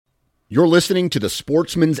You're listening to the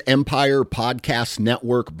Sportsman's Empire Podcast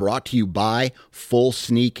Network, brought to you by Full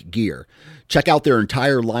Sneak Gear. Check out their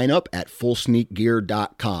entire lineup at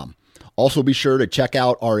fullsneakgear.com. Also be sure to check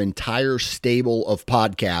out our entire stable of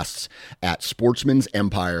podcasts at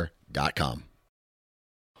sportsmansempire.com.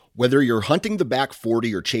 Whether you're hunting the back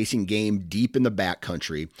 40 or chasing game deep in the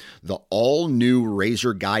backcountry, the all-new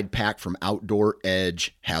Razor Guide Pack from Outdoor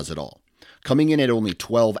Edge has it all. Coming in at only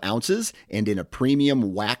 12 ounces and in a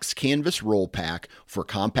premium wax canvas roll pack for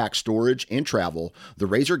compact storage and travel, the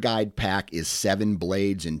Razor Guide Pack is 7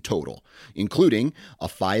 blades in total, including a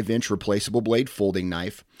 5-inch replaceable blade folding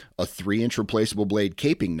knife, a 3-inch replaceable blade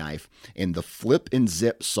caping knife, and the flip and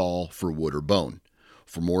zip saw for wood or bone.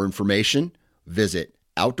 For more information, visit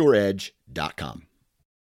OutdoorEdge.com.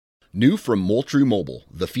 New from Moultrie Mobile,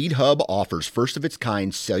 the Feed Hub offers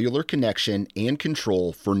first-of-its-kind cellular connection and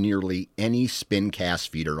control for nearly any spin cast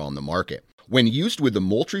feeder on the market. When used with the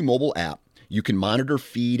Moultrie Mobile app, you can monitor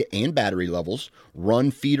feed and battery levels,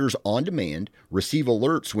 run feeders on demand, receive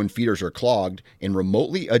alerts when feeders are clogged, and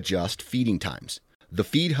remotely adjust feeding times. The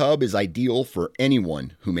Feed Hub is ideal for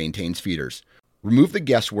anyone who maintains feeders. Remove the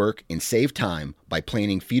guesswork and save time by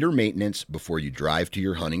planning feeder maintenance before you drive to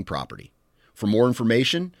your hunting property. For more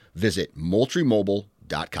information, visit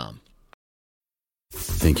MoultrieMobile.com.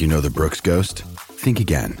 Think you know the Brooks Ghost? Think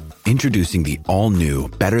again. Introducing the all-new,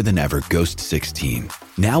 better-than-ever Ghost 16.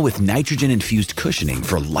 Now with nitrogen-infused cushioning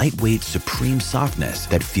for lightweight, supreme softness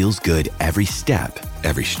that feels good every step,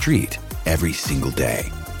 every street, every single day.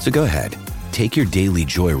 So go ahead, take your daily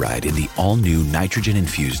joyride in the all-new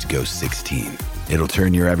nitrogen-infused Ghost 16. It'll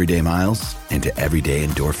turn your everyday miles into everyday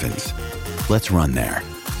endorphins. Let's run there.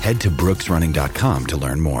 Head to brooksrunning.com to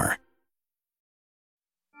learn more.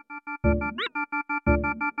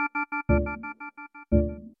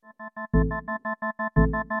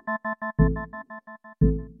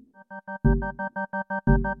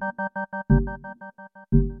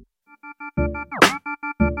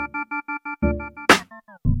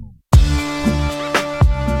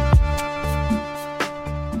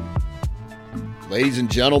 Ladies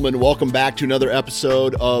and gentlemen, welcome back to another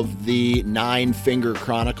episode of the Nine Finger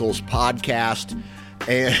Chronicles podcast.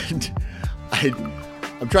 And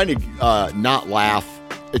I'm trying to not laugh.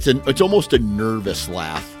 It's almost a nervous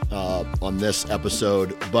laugh on this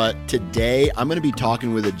episode. But today I'm going to be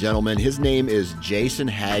talking with a gentleman. His name is Jason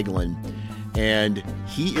Haglin, and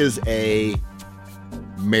he is a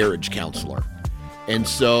marriage counselor. And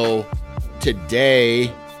so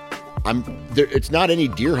today, it's not any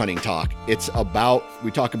deer hunting talk. We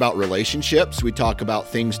talk about relationships. We talk about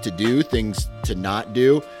things to do, things to not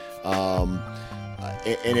do. And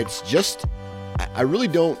it's just, I really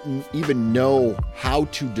don't even know how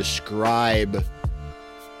to describe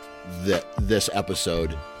this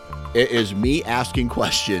episode. It is me asking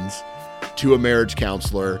questions to a marriage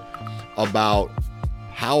counselor about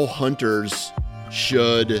how hunters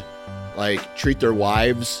should treat their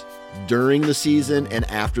wives during the season and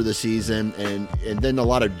after the season, and then a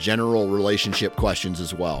lot of general relationship questions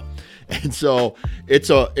as well. And so it's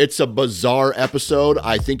a bizarre episode.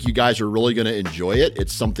 I think you guys are really going to enjoy it.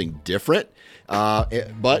 It's something different,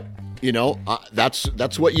 but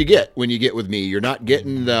that's what you get when you get with me. You're not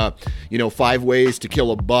getting the 5 ways to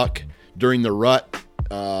kill a buck during the rut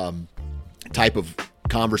type of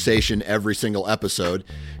conversation every single episode.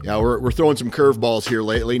 We're throwing some curveballs here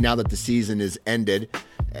lately now that the season is ended.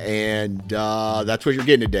 And that's what you're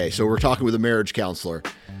getting today. So we're talking with a marriage counselor.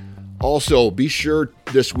 Also, be sure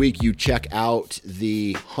this week you check out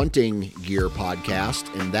the Hunting Gear podcast,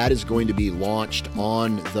 and that is going to be launched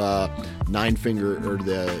on the Nine Finger or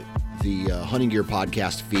the Hunting Gear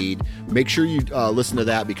podcast feed. Make sure you listen to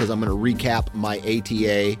that, because I'm going to recap my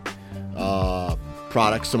ATA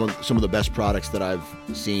products, some of the best products that I've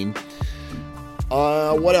seen.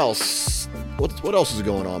 What else? What else is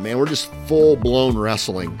going on, man? We're just full-blown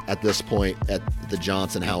wrestling at this point at the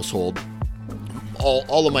Johnson household.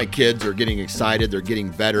 All of my kids are getting excited. They're getting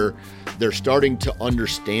better. They're starting to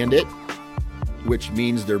understand it, which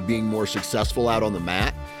means they're being more successful out on the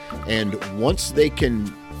mat. And once they can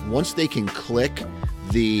click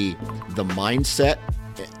the mindset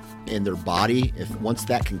and their body, once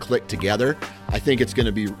that can click together, I think it's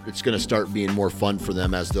going to start being more fun for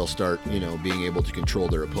them as they'll start, being able to control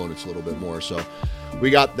their opponents a little bit more. So we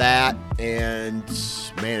got that, and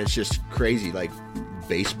man, it's just crazy.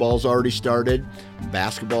 Baseball's already started,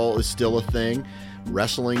 basketball is still a thing,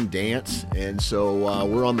 wrestling, dance, and so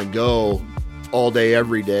we're on the go all day,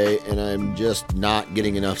 every day, and I'm just not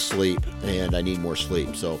getting enough sleep, and I need more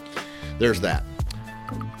sleep. So there's that.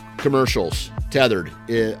 Commercials, Tethered.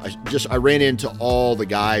 I ran into all the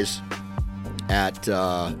guys at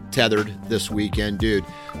Tethered this weekend. Dude,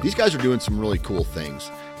 these guys are doing some really cool things,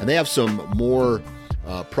 and they have some more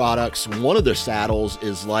products. One of their saddles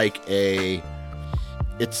is like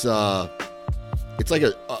it's like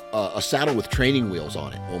a saddle with training wheels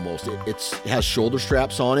on it almost. It has shoulder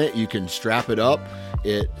straps on it. You can strap it up.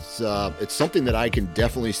 It's something that I can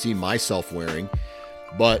definitely see myself wearing,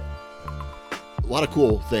 but a lot of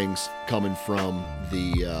cool things coming from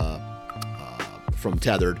from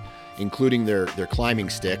Tethered, including their climbing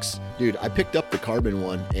sticks. Dude, I picked up the carbon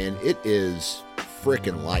one, and it is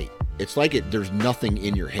freaking light. It's like there's nothing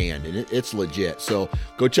in your hand, and it's legit. So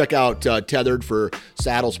go check out Tethered for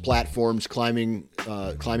saddles, platforms, climbing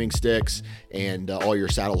sticks, and all your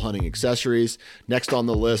saddle hunting accessories. Next on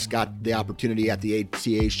the list, got the opportunity at the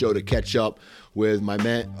ATA show to catch up with my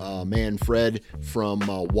man Fred from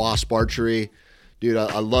Wasp Archery. Dude,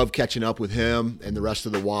 I love catching up with him and the rest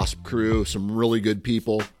of the Wasp crew. Some really good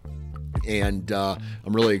people. And I'm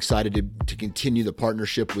really excited to continue the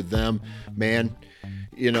partnership with them. Man,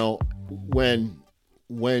 you know, when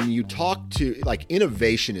you talk to, like,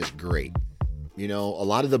 innovation is great. You know, a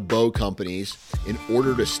lot of the bow companies, in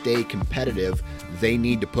order to stay competitive, they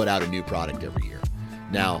need to put out a new product every year.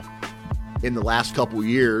 Now, in the last couple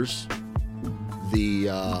years,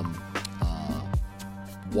 the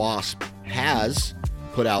Wasp has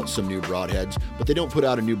put out some new broadheads, but they don't put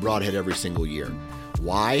out a new broadhead every single year.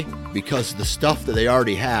 Why? Because the stuff that they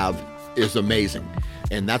already have is amazing.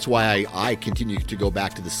 And that's why I continue to go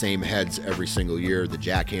back to the same heads every single year, the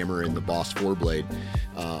Jackhammer and the Boss 4-blade.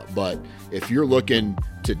 But if you're looking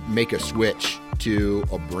to make a switch to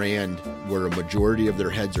a brand where a majority of their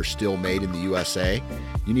heads are still made in the USA,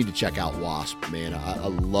 you need to check out Wasp, man. I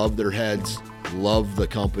love their heads, love the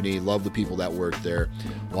company, love the people that work there.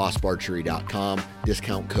 WaspArchery.com,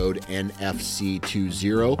 discount code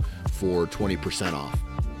NFC20 for 20% off.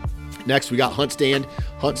 Next, we got HuntStand.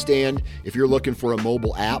 HuntStand, if you're looking for a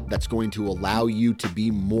mobile app that's going to allow you to be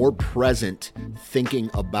more present thinking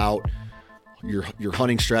about your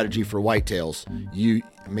hunting strategy for whitetails,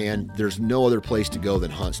 there's no other place to go than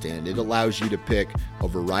HuntStand. It allows you to pick a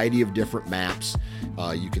variety of different maps.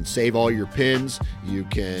 You can save all your pins. You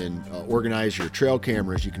can organize your trail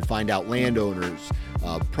cameras. You can find out landowners,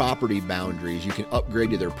 property boundaries. You can upgrade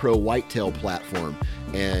to their Pro Whitetail platform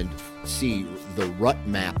and see the rut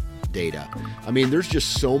map data. I mean, there's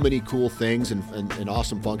just so many cool things and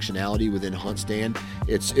awesome functionality within HuntStand.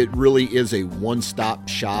 It really is a one-stop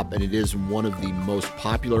shop, and it is one of the most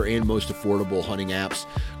popular and most affordable hunting apps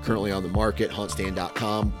currently on the market.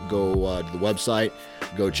 HuntStand.com. Go to the website,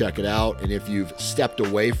 go check it out. And if you've stepped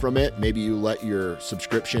away from it, maybe you let your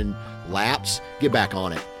subscription lapse, get back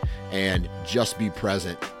on it and just be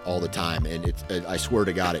present all the time. And I swear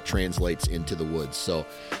to God, it translates into the woods. So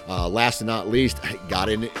last and not least, I got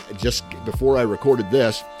in just before I recorded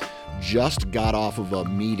this, just got off of a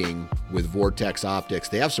meeting with Vortex Optics.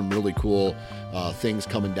 They have some really cool things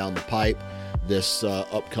coming down the pipe this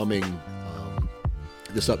upcoming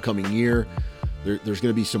year. There's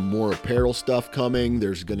going to be some more apparel stuff coming.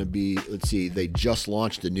 There's going to be, they just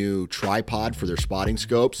launched a new tripod for their spotting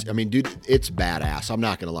scopes. I mean, dude, it's badass. I'm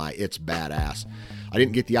not going to lie. It's badass. I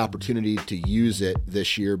didn't get the opportunity to use it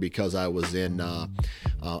this year because I was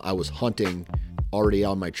I was hunting already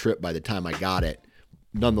on my trip by the time I got it.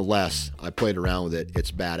 Nonetheless, I played around with it.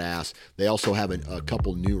 It's badass. They also have a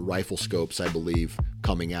couple new rifle scopes, I believe,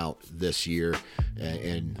 coming out this year.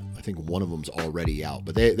 And I think one of them's already out.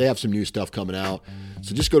 But they have some new stuff coming out.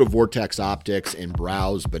 So just go to Vortex Optics and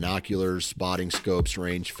browse binoculars, spotting scopes,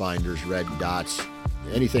 range finders, red dots,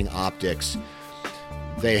 anything optics.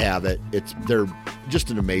 They have it. They're just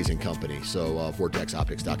an amazing company. So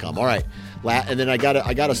vortexoptics.com. All right. And then I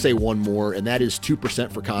gotta say one more, and that is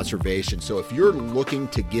 2% for conservation. So if you're looking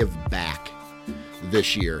to give back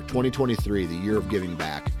this year, 2023, the year of giving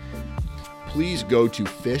back, please go to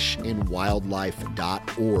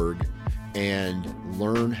fishandwildlife.org and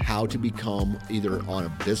learn how to become, either on a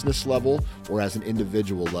business level or as an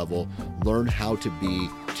individual level, learn how to be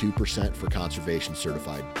 2% for conservation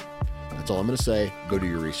certified. That's all I'm going to say. Go do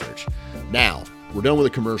your research. Now, we're done with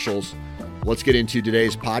the commercials. Let's get into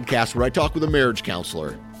today's podcast where I talk with a marriage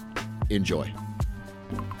counselor. Enjoy.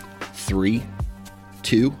 3,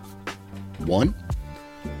 2, 1.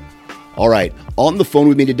 All right. On the phone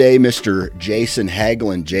with me today, Mr. Jason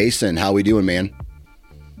Hagelin. Jason, how we doing, man?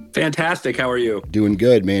 Fantastic. How are you? Doing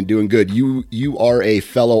good, man. Doing good. You are a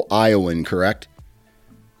fellow Iowan, correct?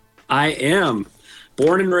 I am.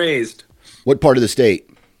 Born and raised. What part of the state?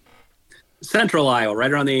 Central Iowa, right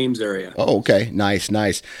around the Ames area. Oh, okay. Nice.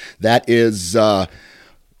 That is,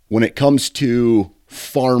 when it comes to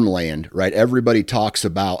farmland, right? Everybody talks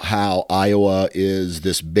about how Iowa is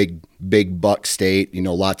this big buck state,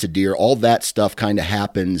 lots of deer. All that stuff kind of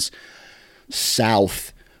happens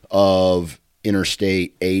south of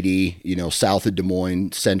Interstate 80, south of Des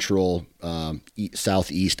Moines, central,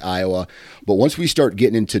 southeast Iowa. But once we start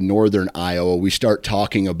getting into northern Iowa, we start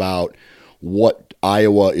talking about what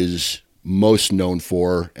Iowa is most known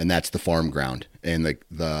for, and that's the farm ground and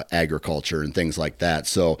the agriculture and things like that.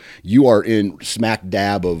 So you are in smack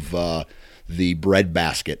dab of the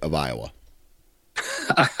breadbasket of Iowa.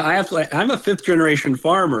 I'm a fifth generation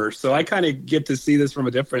farmer, so I kind of get to see this from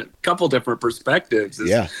a couple different perspectives.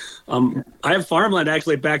 Yeah. I have farmland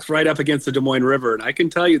actually backs right up against the Des Moines River, and I can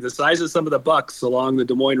tell you the size of some of the bucks along the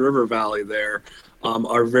Des Moines River Valley there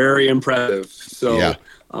are very impressive. So yeah.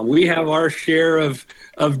 We have our share of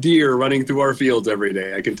deer running through our fields every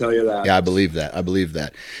day. I can tell you that. Yeah, I believe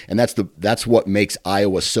that. And that's what makes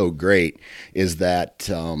Iowa so great is that,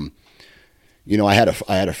 I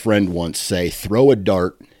had a friend once say, throw a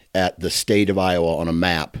dart at the state of Iowa on a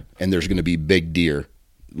map and there's going to be big deer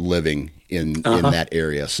living in that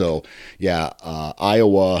area. So yeah,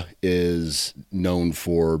 Iowa is known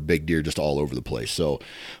for big deer just all over the place. So,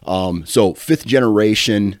 fifth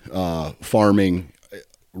generation, farming,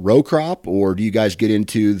 row crop, or do you guys get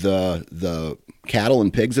into the cattle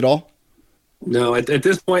and pigs at all? No, at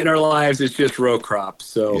this point in our lives, it's just row crops.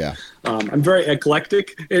 So yeah. I'm very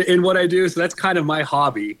eclectic in what I do. So that's kind of my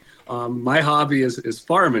hobby. My hobby is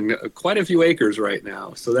farming, quite a few acres right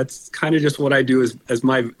now. So that's kind of just what I do as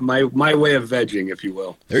my way of vegging, if you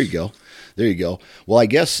will. There you go. Well, I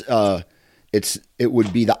guess it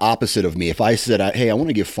would be the opposite of me. If I said, hey, I want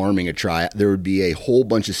to give farming a try, there would be a whole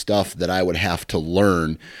bunch of stuff that I would have to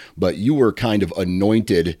learn. But you were kind of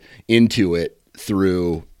anointed into it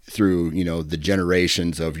through the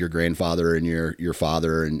generations of your grandfather and your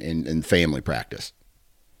father and family practice.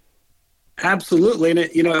 Absolutely. And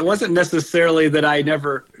it wasn't necessarily that I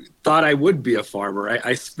never thought I would be a farmer.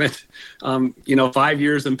 I spent, 5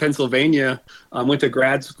 years in Pennsylvania, went to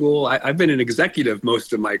grad school. I've been an executive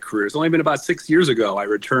most of my career. It's only been about 6 years ago I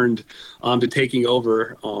returned to taking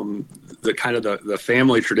over the kind of the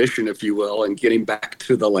family tradition, if you will, and getting back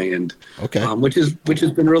to the land. Okay. Which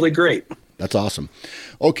has been really great. That's awesome.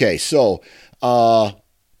 Okay, so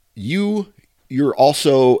you're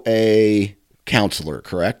also a counselor,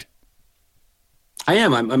 correct? I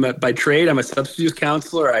am. By trade, I'm a substance use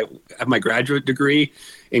counselor. I have my graduate degree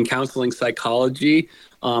in counseling psychology,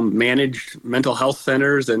 managed mental health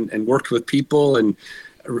centers and worked with people and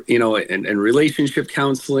relationship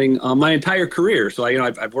counseling my entire career. So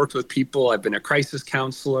I've worked with people. I've been a crisis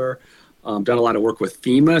counselor, done a lot of work with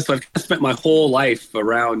FEMA. So I've spent my whole life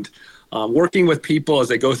around working with people as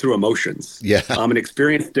they go through emotions. Yeah. And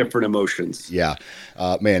experience different emotions. Yeah.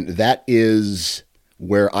 Man, that is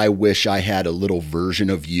where I wish I had a little version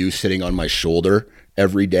of you sitting on my shoulder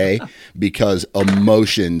every day, because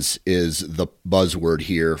emotions is the buzzword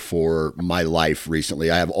here for my life recently.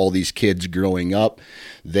 I have all these kids growing up.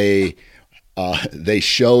 They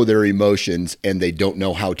show their emotions and they don't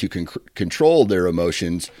know how to control their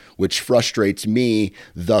emotions, which frustrates me,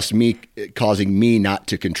 thus causing me not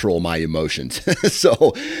to control my emotions.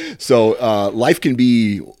 So life can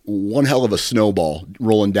be one hell of a snowball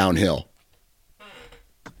rolling downhill.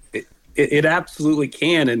 It absolutely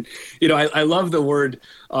can. And, I love the word.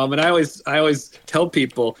 And I always tell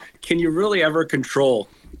people, can you really ever control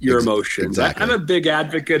your emotions? Exactly. I'm a big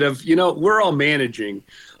advocate of, we're all managing.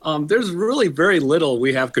 There's really very little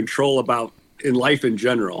we have control about in life in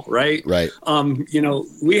general, right? Right.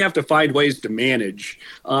 We have to find ways to manage.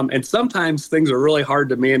 And sometimes things are really hard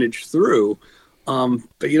to manage through. But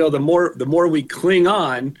the more we cling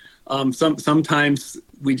on, sometimes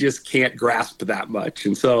we just can't grasp that much.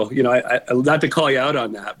 And so, I not to call you out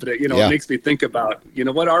on that, but it makes me think about,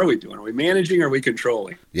 what are we doing? Are we managing or are we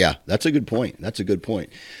controlling? Yeah, that's a good point.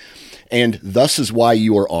 And thus is why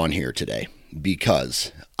you are on here today,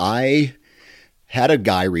 because I had a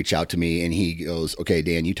guy reach out to me and he goes, okay,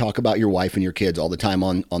 Dan, you talk about your wife and your kids all the time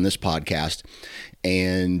on this podcast.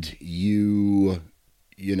 And you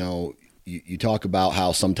talk about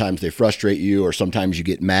how sometimes they frustrate you or sometimes you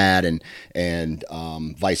get mad and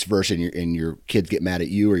vice versa, and your kids get mad at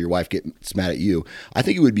you or your wife gets mad at you. I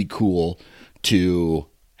think it would be cool to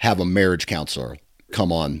have a marriage counselor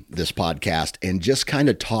come on this podcast and just kind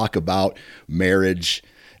of talk about marriage,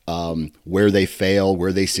 where they fail,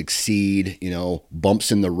 where they succeed,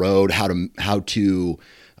 bumps in the road, how to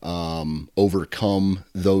overcome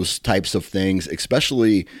those types of things,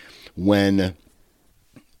 especially when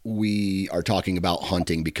we are talking about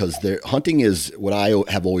hunting, because hunting is what I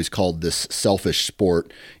have always called this selfish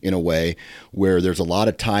sport in a way, where there's a lot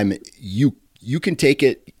of time you can take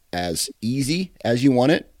it as easy as you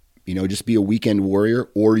want it, just be a weekend warrior,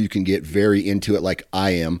 or you can get very into it like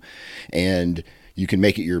I am, and you can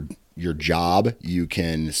make it your job. You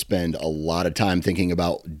can spend a lot of time thinking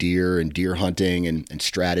about deer and deer hunting and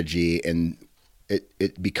strategy, and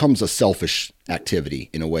it becomes a selfish activity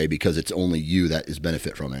in a way, because it's only you that is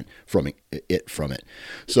benefit from it.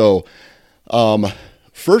 So,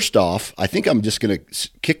 first off, I think I'm just going to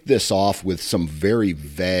kick this off with some very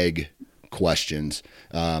vague questions,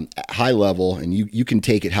 at high level, and you can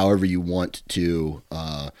take it however you want to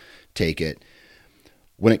take it.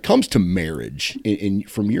 When it comes to marriage,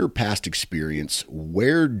 from your past experience,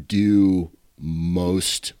 where do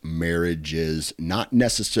most marriages, not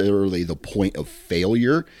necessarily the point of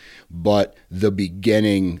failure, but the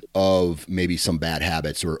beginning of maybe some bad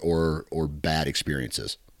habits or bad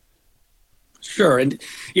experiences? Sure. And,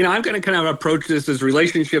 I'm going to kind of approach this as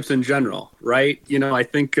relationships in general, right? I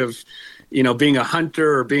think of, being a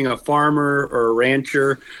hunter or being a farmer or a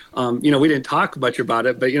rancher. We didn't talk much about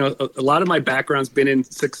it, but, a lot of my background's been in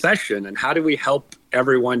succession, and how do we help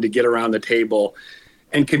everyone to get around the table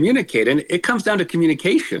and communicate? And it comes down to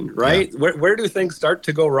communication, right? Yeah. Where do things start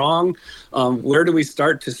to go wrong? Where do we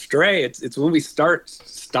start to stray? It's when we start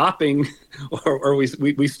stopping or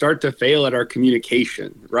we start to fail at our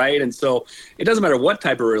communication, right? And so it doesn't matter what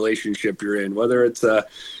type of relationship you're in, whether it's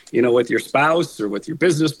with your spouse or with your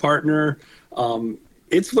business partner.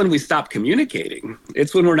 It's when we stop communicating.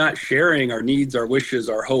 It's when we're not sharing our needs, our wishes,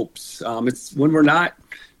 our hopes. It's when we're not,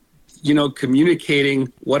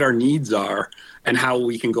 communicating what our needs are and how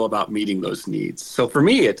we can go about meeting those needs. So for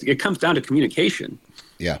me, it comes down to communication.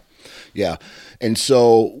 Yeah. Yeah. And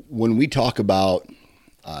so when we talk about,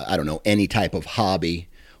 any type of hobby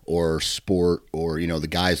or sport, or, the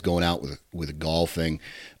guys going out with golfing,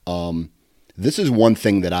 this is one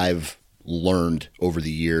thing that I've learned over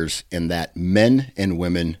the years, in that men and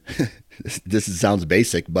women, this sounds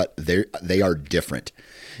basic, but they are different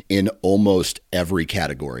in almost every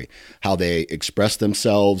category. How they express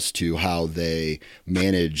themselves, to how they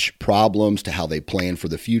manage problems, to how they plan for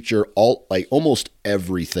the future. Almost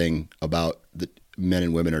everything about the men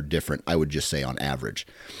and women are different, I would just say, on average.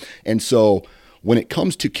 And so when it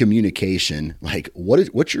comes to communication,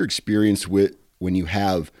 what's your experience with when you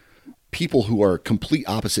have people who are complete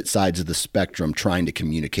opposite sides of the spectrum trying to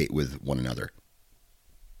communicate with one another?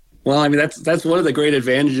 Well, that's one of the great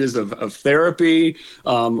advantages of therapy,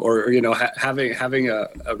 or having a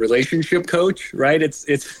relationship coach, right?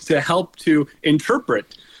 It's to help to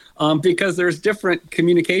interpret, because there's different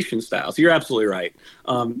communication styles. You're absolutely right.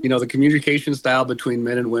 The communication style between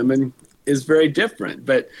men and women is very different,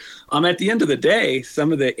 but at the end of the day,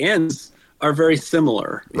 some of the ends are very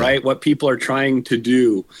similar, right? Yeah. What people are trying to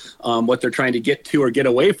do, what they're trying to get to or get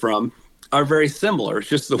away from, are very similar. It's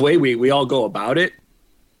just the way we all go about it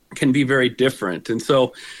can be very different. And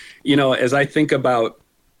so, as I think about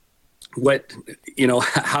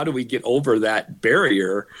how do we get over that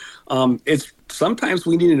barrier? It's sometimes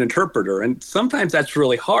we need an interpreter, and sometimes that's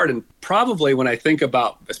really hard. And probably when I think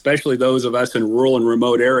about, especially those of us in rural and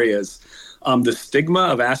remote areas, the stigma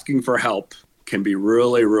of asking for help can be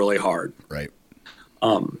really, really hard. Right.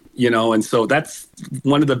 And so that's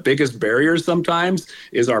one of the biggest barriers sometimes,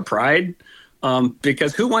 is our pride,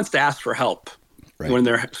 because who wants to ask for help? Right. When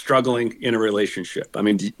they're struggling in a relationship?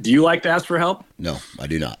 Do you like to ask for help? No, I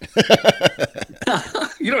do not.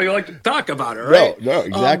 You don't even like to talk about it, right? No,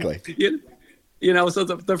 exactly. So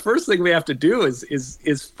the first thing we have to do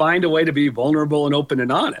is find a way to be vulnerable and open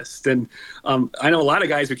and honest. And I know a lot of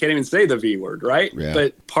guys who can't even say the V word, right? Yeah.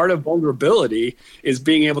 But part of vulnerability is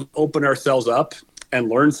being able to open ourselves up and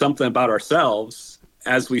learn something about ourselves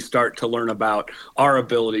as we start to learn about our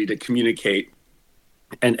ability to communicate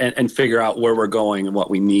and figure out where we're going and what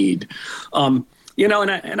we need. And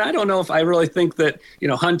I don't know if I really think that,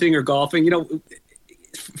 hunting or golfing,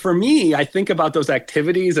 for me, I think about those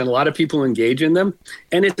activities, and a lot of people engage in them,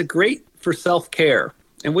 and it's great for self-care.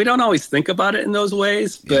 And we don't always think about it in those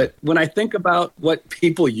ways, but when I think about what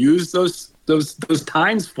people use those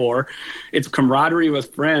times for, it's camaraderie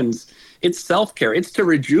with friends, it's self-care, it's to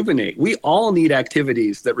rejuvenate. We all need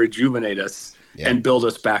activities that rejuvenate us and build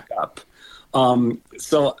us back up.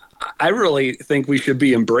 So I really think we should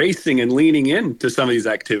be embracing and leaning into some of these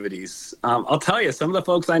activities. I'll tell you, some of the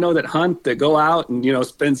folks I know that hunt, that go out and,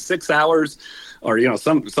 spend 6 hours or,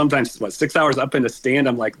 sometimes 6 hours up in a stand,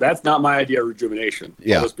 I'm like, that's not my idea of rejuvenation.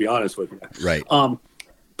 Yeah. I'll just be honest with you. Right.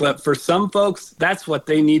 But for some folks, that's what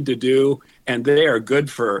they need to do. And they are good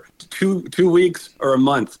for two weeks or a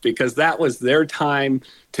month, because that was their time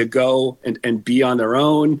to go and be on their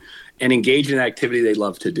own and engage in an activity they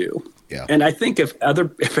love to do. Yeah. And I think if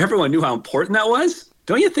everyone knew how important that was,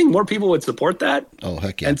 don't you think more people would support that? Oh,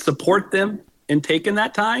 heck yeah. And support them in taking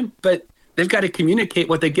that time? But they've got to communicate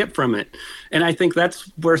what they get from it. And I think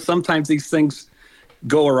that's where sometimes these things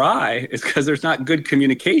go awry, is because there's not good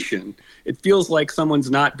communication. It feels like someone's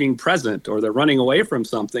not being present, or they're running away from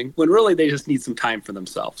something, when really they just need some time for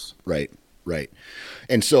themselves. Right.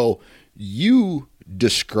 And so you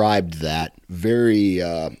described that very,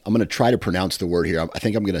 I'm going to try to pronounce the word here. I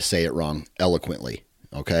think I'm going to say it wrong, eloquently.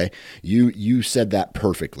 Okay. You said that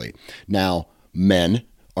perfectly. Now, men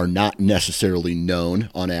are not necessarily known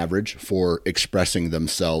on average for expressing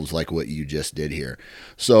themselves like what you just did here.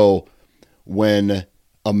 So when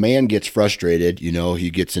a man gets frustrated,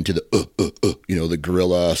 he gets into the, the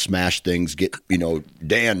gorilla smash things, get,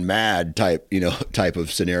 Dan mad type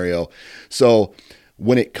of scenario. So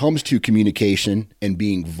when it comes to communication and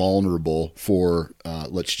being vulnerable for,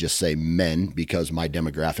 let's just say men, because my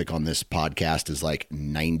demographic on this podcast is like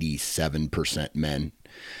 97% men.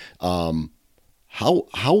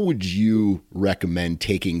 How would you recommend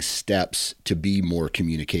taking steps to be more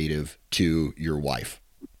communicative to your wife?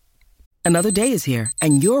 Another day is here,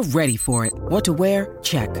 and you're ready for it. What to wear?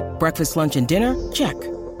 Check. Breakfast, lunch, and dinner? Check.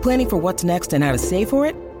 Planning for what's next and how to save for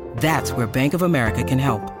it? That's where Bank of America can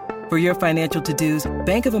help. For your financial to-dos,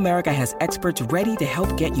 Bank of America has experts ready to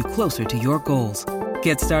help get you closer to your goals.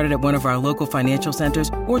 Get started at one of our local financial centers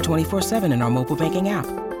or 24/7 in our mobile banking app.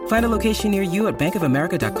 Find a location near you at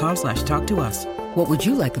bankofamerica.com/talktous. What would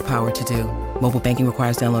you like the power to do? Mobile banking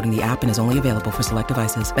requires downloading the app and is only available for select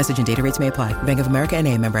devices. Message and data rates may apply. Bank of America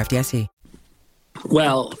NA, member FDIC.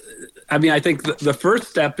 Well, I mean, I think the first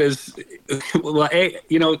step is, do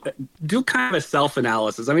kind of a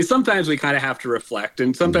self-analysis. I mean, sometimes we kind of have to reflect,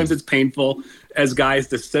 and sometimes it's painful as guys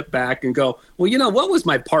to sit back and go, well, what was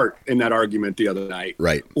my part in that argument the other night?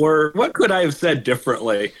 Right. Or what could I have said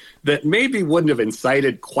differently that maybe wouldn't have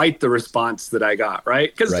incited quite the response that I got,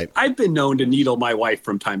 right? Because I've been known to needle my wife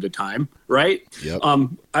from time to time, right? Yep.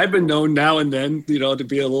 I've been known now and then, to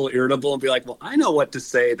be a little irritable and be like, well, I know what to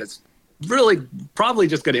say that's really probably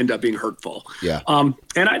just going to end up being hurtful. Yeah. And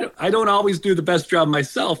I don't always do the best job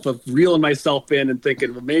myself of reeling myself in and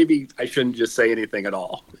thinking, well, maybe I shouldn't just say anything at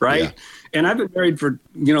all, right? Yeah. And I've been married for,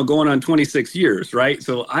 going on 26 years, right?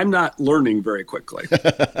 So I'm not learning very quickly.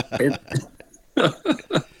 But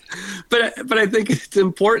I think it's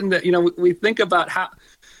important that, we think about how,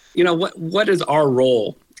 what is our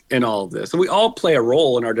role in all of this? And we all play a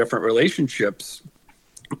role in our different relationships,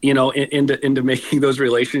 into making those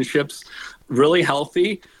relationships really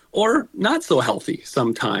healthy or not so healthy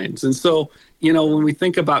sometimes. And so, when we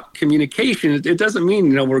think about communication, it doesn't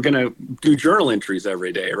mean, we're going to do journal entries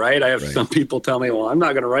every day, right? I have some people tell me, well, I'm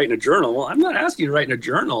not going to write in a journal. Well, I'm not asking you to write in a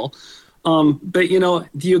journal. But,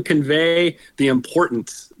 do you convey the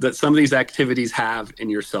importance that some of these activities have in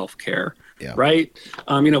your self-care? Yeah. Right.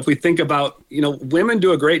 If we think about, women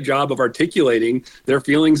do a great job of articulating their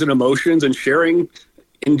feelings and emotions and sharing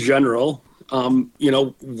in general,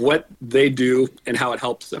 what they do and how it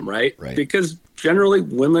helps them. Right. Because generally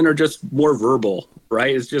women are just more verbal.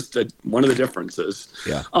 Right. It's just one of the differences.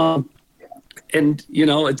 Yeah. And,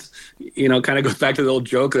 it's, kind of goes back to the old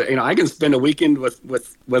joke that, I can spend a weekend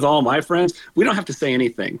with all my friends. We don't have to say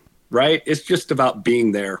anything. Right. It's just about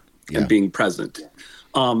being there and being present.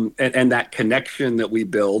 And that connection that we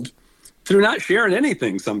build through not sharing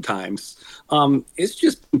anything sometimes. It's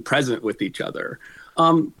just being present with each other.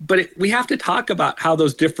 But we have to talk about how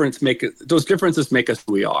those differences make us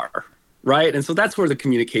who we are. Right. And so that's where the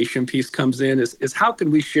communication piece comes in is how can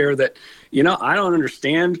we share that, I don't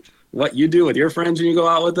understand what you do with your friends when you go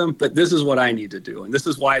out with them, but this is what I need to do. And this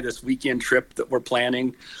is why this weekend trip that we're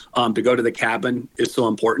planning to go to the cabin is so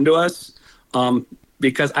important to us,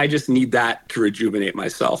 because I just need that to rejuvenate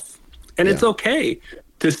myself. And it's okay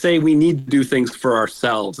to say we need to do things for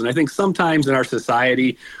ourselves. And I think sometimes in our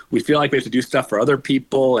society, we feel like we have to do stuff for other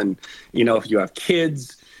people. And, if you have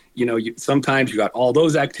kids, sometimes you got all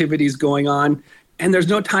those activities going on and there's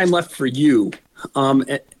no time left for you.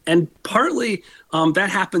 And partly that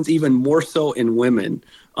happens even more so in women.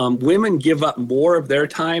 Women give up more of their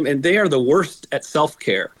time and they are the worst at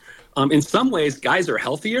self-care. In some ways, guys are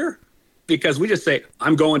healthier because we just say,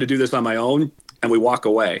 I'm going to do this on my own, and we walk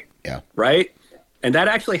away. Yeah. Right? And that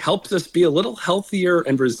actually helps us be a little healthier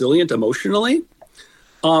and resilient emotionally.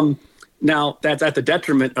 Now, that's at the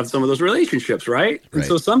detriment of some of those relationships, right? And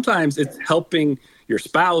so sometimes it's helping your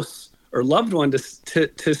spouse or loved one to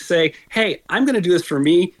say, hey, I'm going to do this for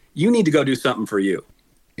me. You need to go do something for you.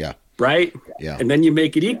 Yeah. Right. Yeah. And then you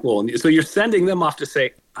make it equal. And so you're sending them off to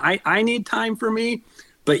say, I need time for me,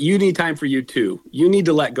 but you need time for you too. You need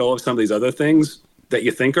to let go of some of these other things that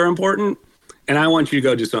you think are important. And I want you to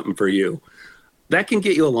go do something for you. That can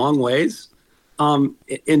get you a long ways.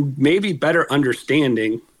 And maybe better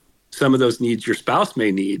understanding some of those needs your spouse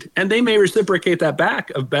may need. And they may reciprocate that back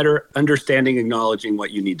of better understanding, acknowledging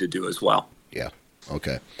what you need to do as well. Yeah.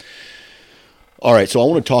 Okay. All right. So I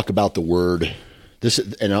want to talk about the word this,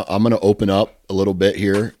 and I'm going to open up a little bit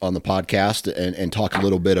here on the podcast and talk a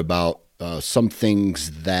little bit about some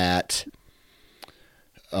things that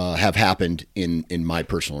have happened in my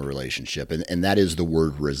personal relationship. And that is the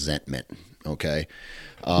word resentment. Okay.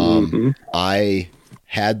 I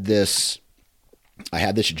had this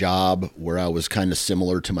job where I was kind of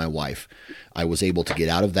similar to my wife. I was able to get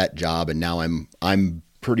out of that job, and now I'm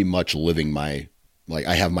pretty much living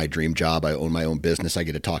I have my dream job. I own my own business. I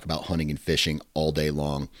get to talk about hunting and fishing all day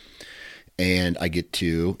long. And I get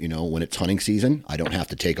to, when it's hunting season, I don't have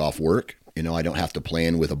to take off work. I don't have to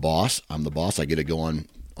plan with a boss. I'm the boss. I get to go on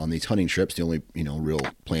these hunting trips. The only, real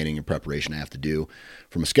planning and preparation I have to do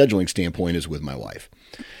from a scheduling standpoint is with my wife.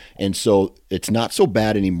 And so it's not so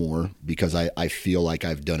bad anymore because I feel like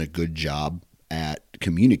I've done a good job at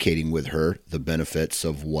communicating with her the benefits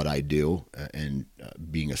of what I do and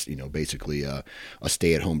being basically a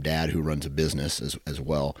stay-at-home dad who runs a business as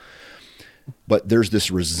well. But there's this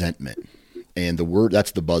resentment, and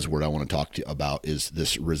that's the buzzword I want to talk to you about is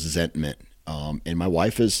this resentment. And my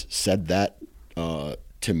wife has said that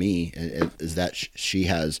to me is that she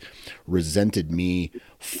has resented me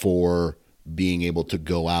for being able to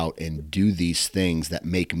go out and do these things that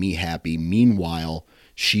make me happy. Meanwhile,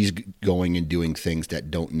 she's going and doing things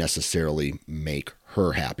that don't necessarily make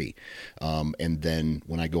her happy. And then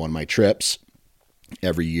when I go on my trips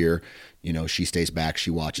every year, she stays back,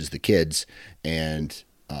 she watches the kids and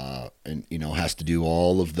has to do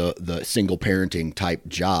all of the single parenting type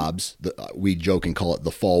jobs. We joke and call it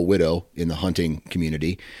the fall widow in the hunting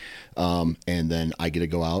community. And then I get to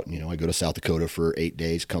go out, I go to South Dakota for 8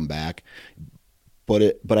 days, come back,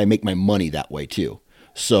 but I make my money that way too.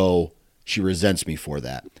 So she resents me for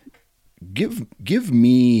that. Give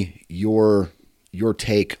me your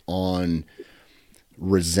take on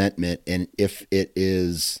resentment and if it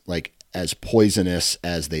is like as poisonous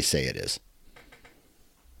as they say it is.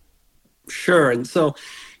 Sure. And so,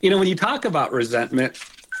 when you talk about resentment,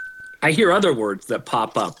 I hear other words that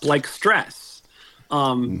pop up like stress.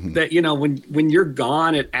 That, when you're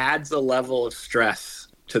gone, it adds a level of stress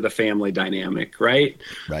to the family dynamic, right?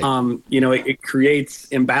 Right. It creates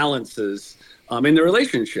imbalances in the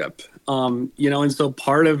relationship, and so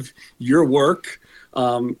part of your work,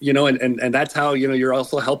 and that's how, you're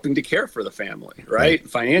also helping to care for the family, right?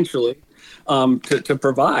 Financially, to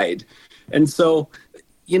provide. And so,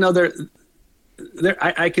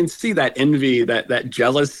 I can see that envy, that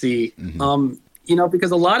jealousy,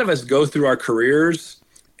 because a lot of us go through our careers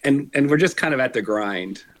and we're just kind of at the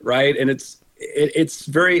grind, right? And it's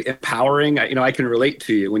very empowering. I can relate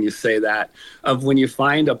to you when you say that, of when you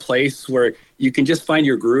find a place where you can just find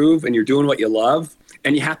your groove and you're doing what you love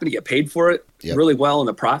and you happen to get paid for it really well in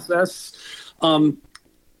the process.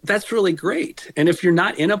 That's really great. And if you're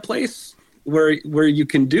not in a place where you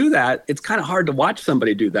can do that, it's kind of hard to watch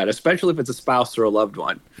somebody do that, especially if it's a spouse or a loved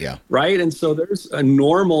one. Yeah. Right. And so there's a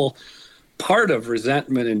normal part of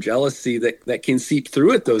resentment and jealousy that can seep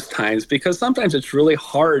through at those times, because sometimes it's really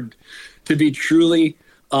hard to be truly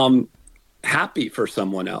happy for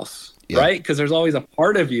someone else. Yeah. Right. Because there's always a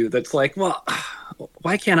part of you that's like, well,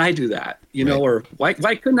 why can't I do that? Or why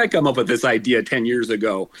couldn't I come up with this idea 10 years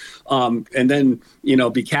ago? And then,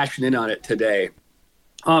 be cashing in on it today.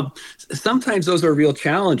 Sometimes those are real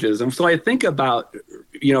challenges. And so I think about,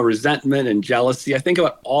 resentment and jealousy. I think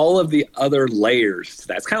about all of the other layers to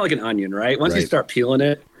that. It's kind of like an onion, right? Once you start peeling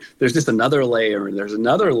it, there's just another layer and there's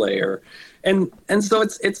another layer. And so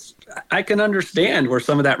I can understand where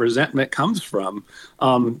some of that resentment comes from.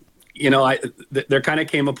 There kind of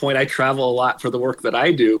came a point, I travel a lot for the work that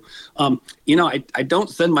I do. I don't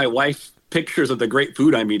send my wife pictures of the great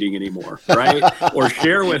food I'm eating anymore, right? Or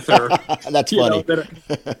share with her. That's funny.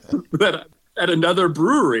 That at another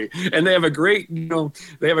brewery, and they have a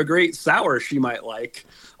great sour she might like.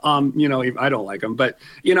 I don't like them, but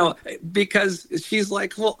because she's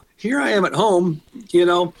like, well, here I am at home,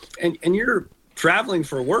 and you're traveling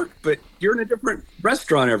for work, but you're in a different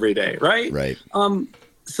restaurant every day, right? Right.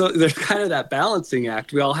 So there's kind of that balancing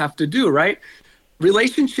act we all have to do, right?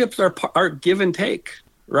 Relationships are give and take.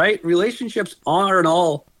 Right? Relationships aren't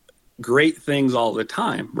all great things all the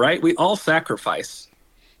time, right? We all sacrifice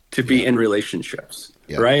to be in relationships,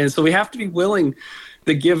 right? And so we have to be willing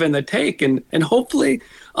the give and the take, and hopefully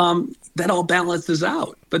that all balances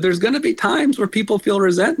out. But there's going to be times where people feel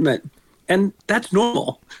resentment, and that's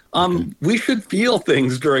normal. We should feel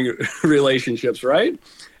things during relationships, right?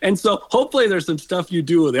 And so hopefully there's some stuff you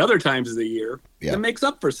do at the other times of the year that makes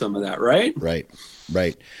up for some of that, right?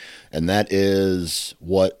 Right. And that is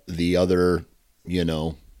what the other,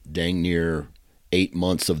 dang near 8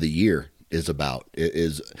 months of the year is about. It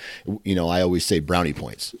is, I always say brownie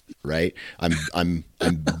points, right? I'm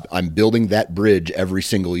building that bridge every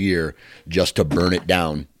single year just to burn it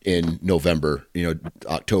down in November,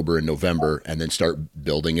 October and November, and then start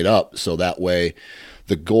building it up. So that way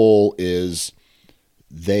the goal is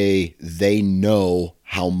they know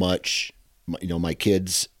how much, my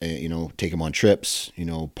kids, take them on trips,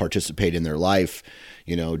 participate in their life,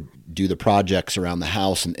 do the projects around the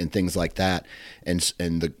house and things like that.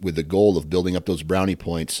 With the goal of building up those brownie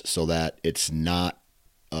points so that it's not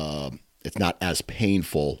as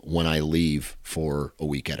painful when I leave for a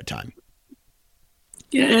week at a time.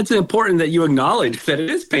 Yeah, it's important that you acknowledge that it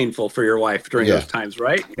is painful for your wife during those times,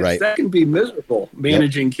 right? Right. That can be miserable,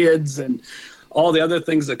 managing kids and all the other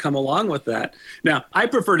things that come along with that. Now, I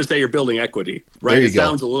prefer to say you're building equity, right? It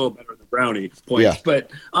sounds a little better than brownie points,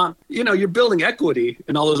 but you're building equity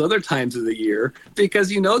in all those other times of the year because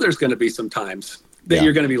there's going to be some times that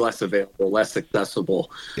you're going to be less available, less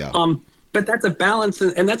accessible. But that's a balance,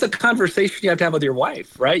 and that's a conversation you have to have with your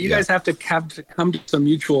wife, right? You guys have to come to some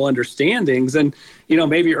mutual understandings, and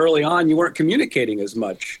maybe early on you weren't communicating as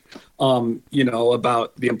much,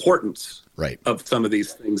 about the importance of some of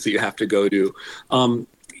these things that you have to go do. And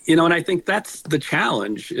I think that's the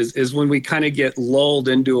challenge is when we kind of get lulled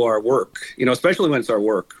into our work, especially when it's our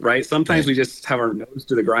work, right? Sometimes we just have our nose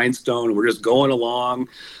to the grindstone and we're just going along,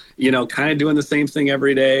 kind of doing the same thing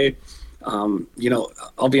every day.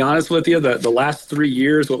 I'll be honest with you, the last 3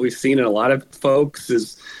 years, what we've seen in a lot of folks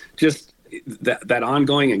is just that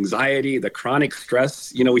ongoing anxiety, the chronic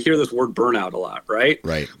stress. We hear this word burnout a lot, right?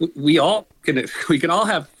 Right. We can all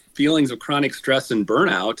have feelings of chronic stress and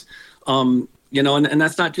burnout. And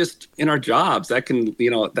that's not just in our jobs. That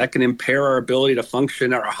can impair our ability to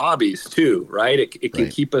function in our hobbies too, right? It can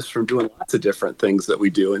keep us from doing lots of different things that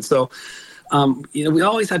we do. And so, we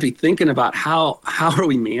always have to be thinking about how are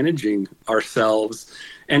we managing ourselves.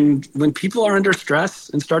 And when people are under stress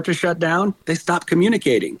and start to shut down, they stop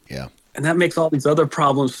communicating. Yeah. And that makes all these other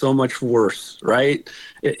problems so much worse, right?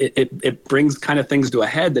 It brings kind of things to a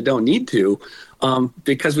head that don't need to,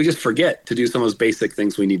 because we just forget to do some of those basic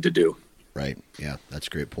things we need to do. Right. Yeah, that's a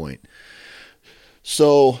great point.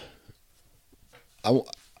 So I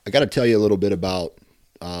got to tell you a little bit about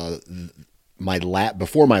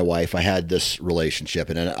before my wife. I had this relationship,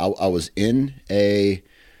 and I was in a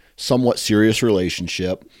somewhat serious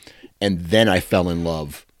relationship, and then I fell in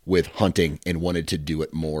love with hunting and wanted to do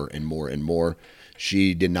it more and more and more.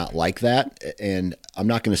 She did not like that, and I'm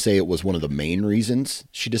not going to say it was one of the main reasons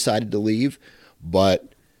she decided to leave,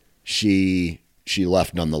 but she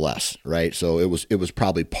left nonetheless, right? So it was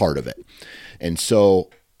probably part of it. And so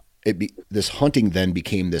this hunting then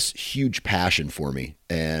became this huge passion for me.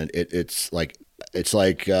 And it's like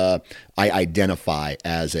I identify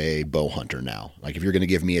as a bow hunter now. Like if you're going to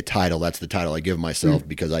give me a title, that's the title I give myself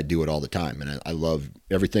because I do it all the time. And I love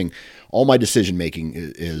everything. All my decision making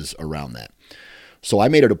is around that. So I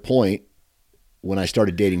made it a point when I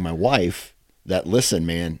started dating my wife that, listen,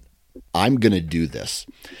 man, I'm going to do this.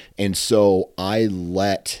 And so I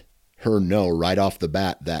let her know right off the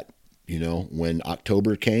bat that, when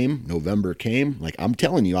October came, November came, like I'm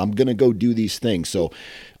telling you, I'm going to go do these things. So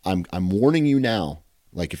I'm warning you now,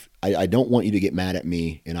 like if I don't want you to get mad at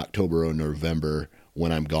me in October or November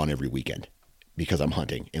when I'm gone every weekend because I'm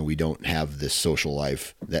hunting and we don't have this social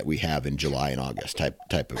life that we have in July and August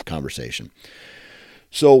type of conversation.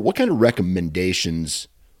 So what kind of recommendations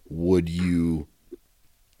would you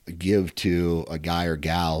give to a guy or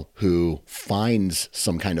gal who finds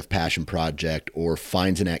some kind of passion project or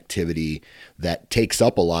finds an activity that takes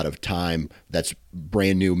up a lot of time that's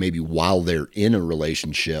brand new, maybe while they're in a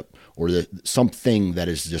relationship, or something that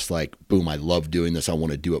is just like, boom, I love doing this. I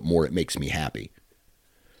want to do it more. It makes me happy.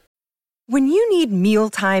 When you need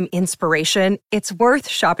mealtime inspiration, it's worth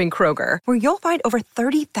shopping Kroger, where you'll find over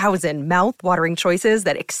 30,000 mouth-watering choices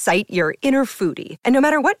that excite your inner foodie. And no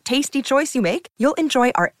matter what tasty choice you make, you'll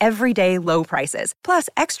enjoy our everyday low prices, plus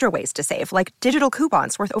extra ways to save, like digital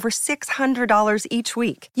coupons worth over $600 each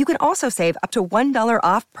week. You can also save up to $1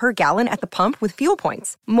 off per gallon at the pump with fuel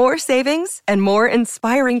points. More savings and more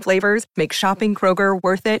inspiring flavors make shopping Kroger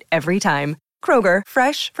worth it every time. Kroger,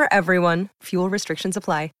 fresh for everyone. Fuel restrictions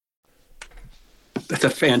apply. That's a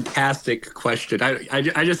fantastic question. I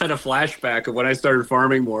just had a flashback of when I started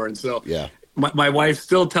farming more. And so Yeah. my wife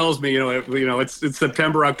still tells me, it's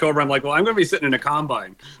September, October. I'm like, well, I'm going to be sitting in a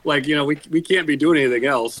combine. Like, we can't be doing anything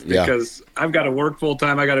else because I've got to work full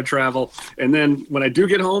time. I got to travel. And then when I do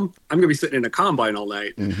get home, I'm going to be sitting in a combine all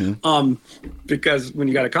night. Because when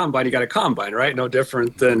you got a combine, right? No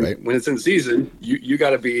different than when it's in season, you got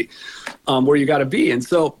to be where you got to be. And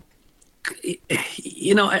so, to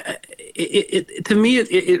me,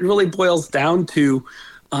 it really boils down to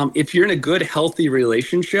if you're in a good, healthy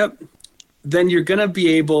relationship, then you're going to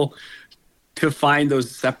be able to find those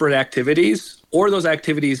separate activities or those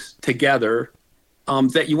activities together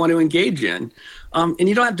that you want to engage in. And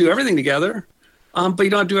you don't have to do everything together, but you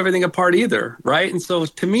don't have to do everything apart either, right? And so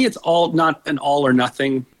to me, it's not an all or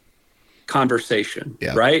nothing conversation,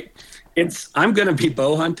 right? I'm going to be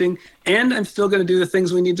bow hunting and I'm still going to do the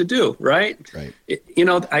things we need to do, right? Right.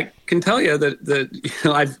 I can tell you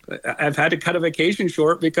that I've had to cut a vacation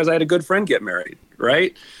short because I had a good friend get married,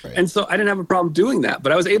 right? And so I didn't have a problem doing that,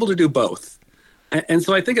 but I was able to do both. And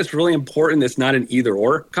so I think it's really important. It's not an either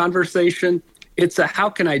or conversation. It's a how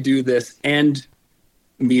can I do this and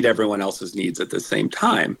meet everyone else's needs at the same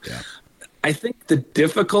time? Yeah. I think the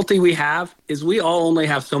difficulty we have is we all only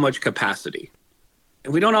have so much capacity.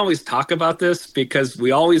 And we don't always talk about this because we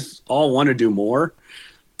always all want to do more,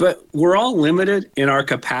 but we're all limited in our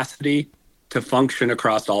capacity to function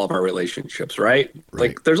across all of our relationships, right?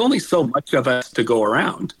 Like there's only so much of us to go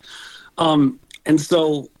around. And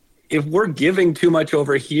so if we're giving too much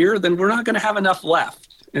over here, then we're not going to have enough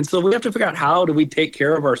left. And so we have to figure out how do we take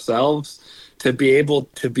care of ourselves to be able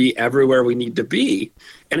to be everywhere we need to be.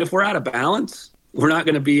 And if we're out of balance, we're not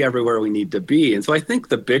going to be everywhere we need to be. And so I think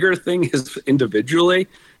the bigger thing is individually,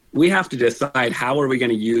 we have to decide how are we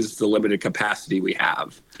going to use the limited capacity we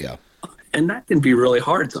have. Yeah. And that can be really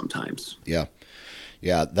hard sometimes. Yeah.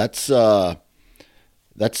 Yeah. That's always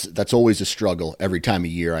a struggle every time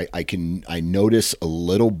of year. I notice a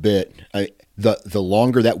little bit, the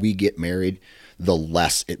longer that we get married, the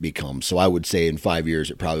less it becomes. So I would say in 5 years,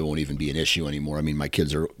 it probably won't even be an issue anymore. I mean, my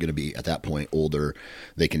kids are going to be at that point older.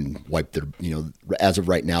 They can wipe their, as of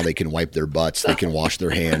right now, they can wipe their butts. They can wash their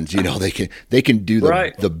hands. They can do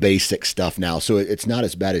the basic stuff now. So it's not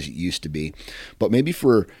as bad as it used to be. But maybe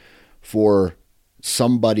for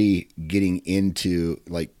somebody getting into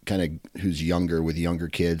like kind of who's younger with younger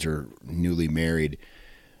kids or newly married,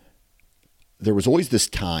 there was always this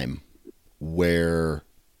time where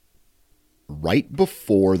right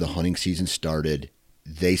before the hunting season started,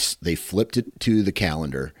 they flipped it to the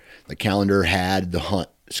calendar. The calendar had the hunt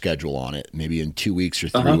schedule on it, maybe in 2 weeks or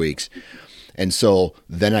 3 weeks. And so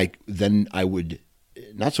then I would,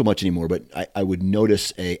 not so much anymore, but I would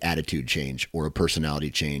notice a attitude change or a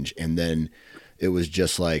personality change. And then it was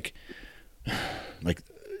just like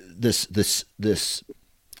this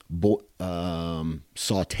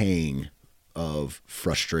sautéing of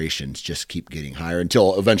frustrations just keep getting higher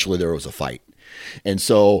until eventually there was a fight. And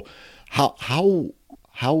so how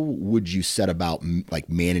would you set about like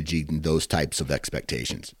managing those types of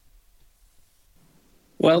expectations?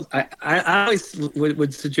 Well, I always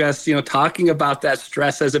would suggest, talking about that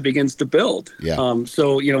stress as it begins to build. Yeah.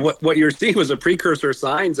 So, what you're seeing was a precursor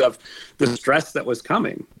signs of the stress that was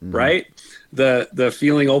coming, right? The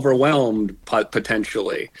feeling overwhelmed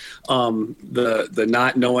potentially, the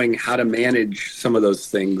not knowing how to manage some of those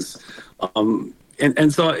things.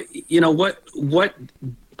 And so, what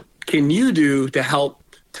can you do to help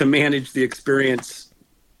to manage the experience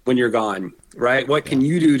when you're gone, right? What can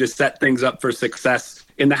you do to set things up for success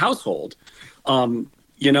in the household? And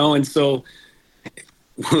so,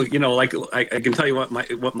 like I can tell you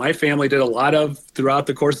what my family did a lot of throughout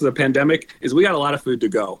the course of the pandemic is we got a lot of food to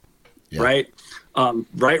go, right?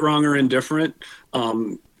 Right, wrong, or indifferent.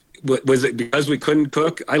 Was it because we couldn't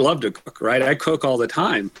cook? I love to cook, right? I cook all the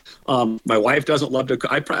time. My wife doesn't love to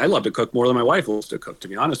cook. I love to cook more than my wife loves to cook, to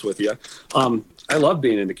be honest with you. I love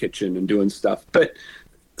being in the kitchen and doing stuff. But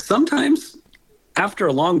sometimes after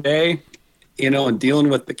a long day, and dealing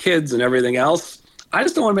with the kids and everything else, I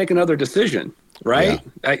just don't want to make another decision, right?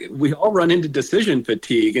 Yeah. We all run into decision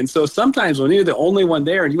fatigue. And so sometimes when you're the only one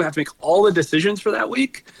there and you have to make all the decisions for that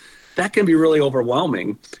week, that can be really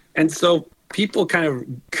overwhelming. And so people kind of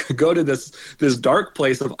go to this dark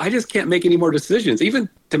place of, I just can't make any more decisions. Even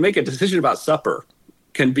to make a decision about supper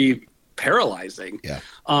can be paralyzing. Yeah.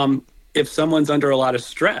 if someone's under a lot of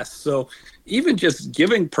stress. So even just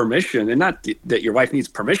giving permission, and not that your wife needs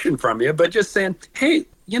permission from you, but just saying, hey,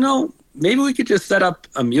 maybe we could just set up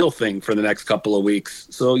a meal thing for the next couple of weeks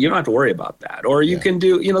so you don't have to worry about that. Or you can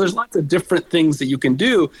do, there's lots of different things that you can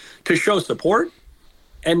do to show support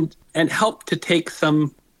and help to take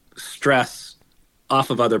some stress off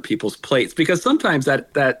of other people's plates. Because sometimes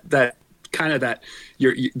that kind of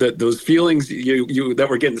those feelings that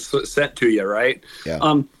were getting sent to you, right?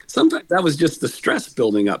 Yeah. Sometimes that was just the stress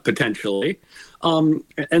building up potentially.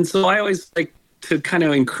 And so I always like to kind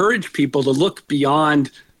of encourage people to look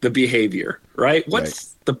beyond the behavior, right?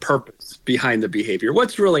 What's the purpose behind the behavior?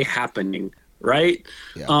 What's really happening, right?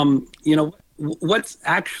 Yeah. What's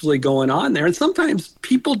actually going on there? And sometimes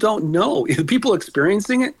people don't know. People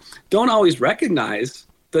experiencing it don't always recognize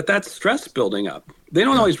that that's stress building up. They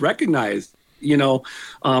don't always recognize,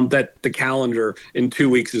 that the calendar in 2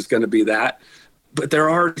 weeks is going to be that, but they're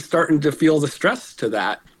already starting to feel the stress to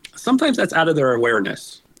that. Sometimes that's out of their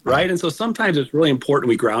awareness, right? And so sometimes it's really important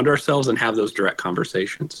we ground ourselves and have those direct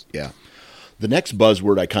conversations. Yeah. The next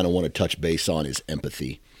buzzword I kind of want to touch base on is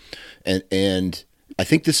empathy. And I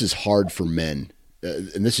think this is hard for men.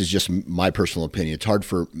 And this is just my personal opinion. It's hard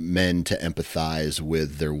for men to empathize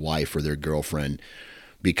with their wife or their girlfriend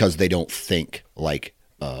because they don't think like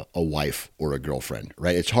a wife or a girlfriend,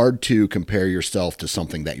 right? It's hard to compare yourself to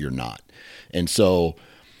something that you're not. And so,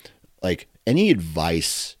 like, any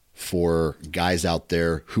advice for guys out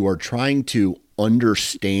there who are trying to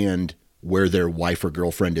understand where their wife or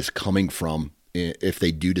girlfriend is coming from if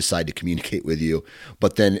they do decide to communicate with you,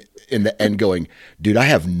 but then in the end going, dude, I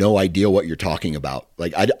have no idea what you're talking about.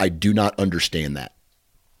 Like, I do not understand that.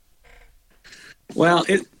 Well,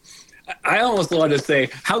 I almost want to say,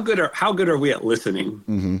 how good are we at listening?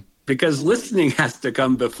 Mm-hmm. Because listening has to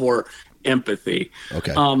come before empathy.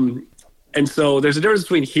 Okay. And so there's a difference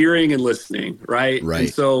between hearing and listening, right? Right.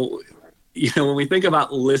 And so, when we think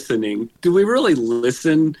about listening, do we really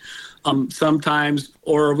listen sometimes,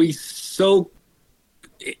 or are we so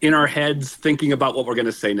in our heads thinking about what we're going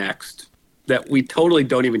to say next that we totally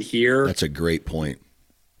don't even hear? That's a great point.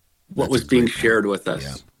 What was being shared with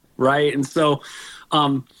us, right? And so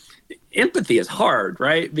empathy is hard,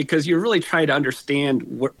 right? Because you're really trying to understand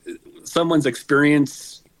what someone's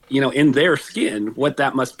experience, in their skin, what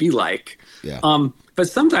that must be like. Yeah. But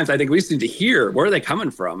sometimes I think we just need to hear where are they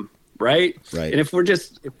coming from, right? Right. And if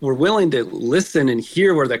we're willing to listen and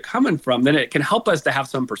hear where they're coming from, then it can help us to have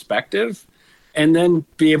some perspective and then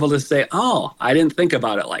be able to say, oh, I didn't think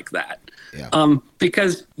about it like that. Yeah.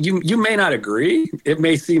 Because you may not agree. It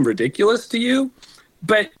may seem ridiculous to you,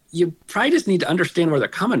 but you probably just need to understand where they're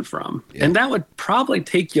coming from. Yeah. And that would probably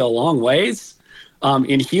take you a long ways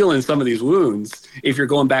in healing some of these wounds if you're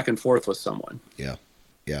going back and forth with someone. Yeah.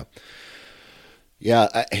 Yeah.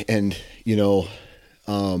 Yeah. When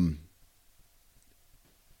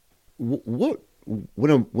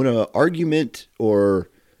an argument or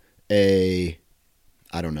I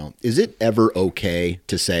don't know, is it ever okay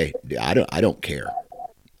to say, I don't care?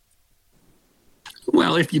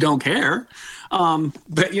 Well, if you don't care,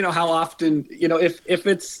 but how often, if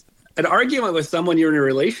it's an argument with someone you're in a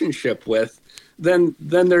relationship with, then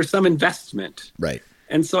there's some investment. Right.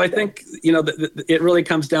 And so I think, it really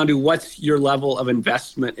comes down to what's your level of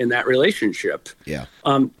investment in that relationship. Yeah.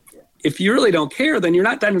 If you really don't care, then you're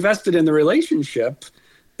not that invested in the relationship.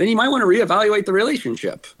 Then you might want to reevaluate the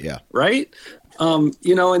relationship. Yeah. Right.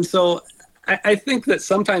 And so I think that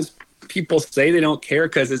sometimes people say they don't care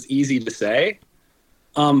because it's easy to say,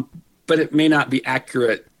 but it may not be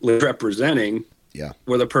accurately representing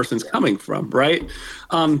where the person's coming from, right?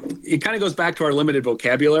 It kind of goes back to our limited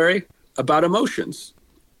vocabulary about emotions.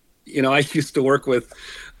 I used to work with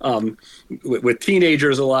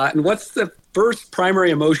teenagers a lot, and what's the first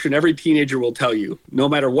primary emotion every teenager will tell you, no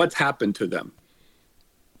matter what's happened to them?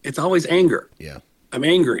 It's always anger. Yeah. I'm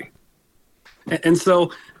angry. And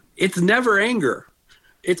so it's never anger.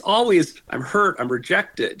 It's always, I'm hurt, I'm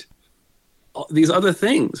rejected, these other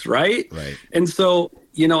things, right? Right. And so,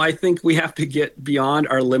 I think we have to get beyond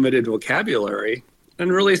our limited vocabulary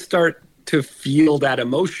and really start to feel that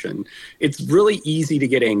emotion. It's really easy to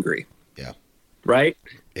get angry. Yeah. Right?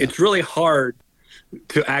 Yeah. It's really hard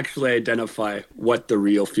to actually identify what the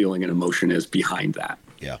real feeling and emotion is behind that.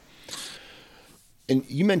 Yeah. And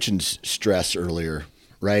you mentioned stress earlier,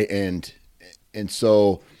 right? And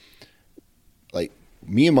so, like,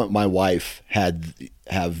 me and my wife have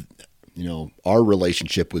our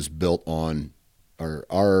relationship was built on, or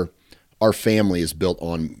our family is built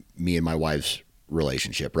on me and my wife's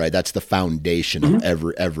relationship, right? That's the foundation of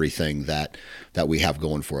everything that we have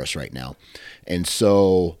going for us right now. And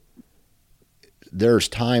so there's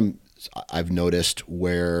times I've noticed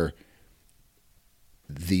where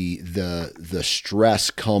the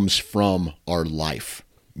stress comes from our life,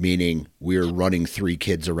 meaning we're running 3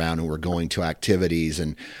 kids around and we're going to activities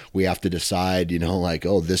and we have to decide, like,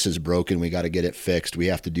 oh, this is broken, we got to get it fixed, we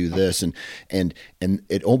have to do this, and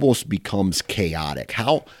it almost becomes chaotic.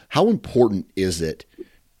 How important is it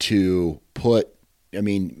to put,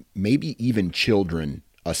 maybe even children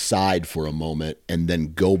aside for a moment and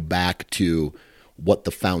then go back to what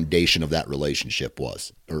the foundation of that relationship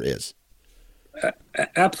was or is?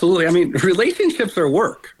 Absolutely. Relationships are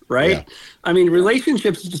work, right? Yeah.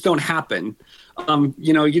 Relationships just don't happen.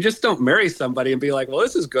 You just don't marry somebody and be like, well,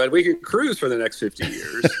 this is good, we can cruise for the next 50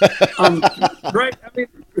 years. Right?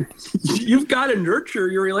 You've got to nurture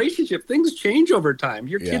your relationship. Things change over time.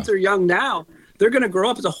 Your kids are young now. They're going to grow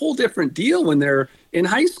up. It's a whole different deal when they're in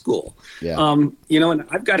high school. Yeah. And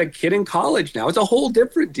I've got a kid in college now. It's a whole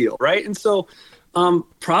different deal, right? And so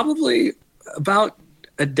probably about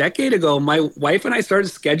a decade ago, my wife and I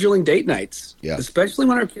started scheduling date nights, especially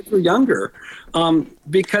when our kids were younger,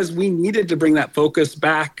 because we needed to bring that focus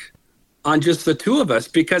back on just the two of us,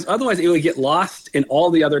 because otherwise it would get lost in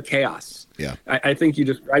all the other chaos. Yeah, I think you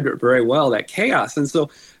described it very well, that chaos. And so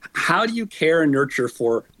how do you care and nurture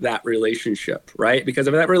for that relationship, right? Because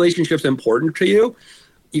if that relationship's important to you,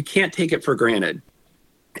 you can't take it for granted.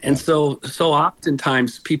 And so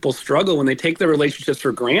oftentimes people struggle when they take their relationships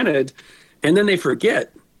for granted, and then they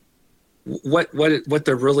forget what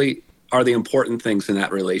the really are the important things in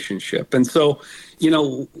that relationship. And so,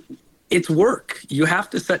 it's work. You have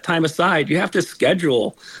to set time aside. You have to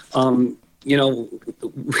schedule. We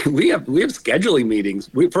have scheduling meetings.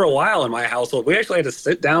 For a while in my household, we actually had to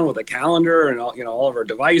sit down with a calendar and all of our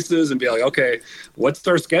devices and be like, okay, what's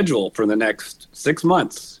our schedule for the next 6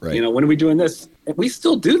 months? Right. When are we doing this? And we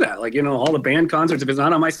still do that. Like, all the band concerts, if it's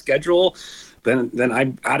not on my schedule, then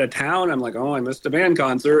I'm out of town. I'm like, oh, I missed a band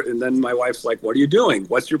concert. And then my wife's like, what are you doing?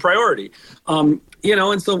 What's your priority? And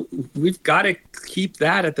so we've got to keep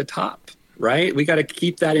that at the top, right? We got to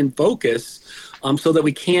keep that in focus so that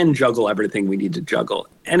we can juggle everything we need to juggle.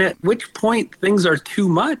 And at which point things are too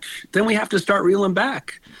much, then we have to start reeling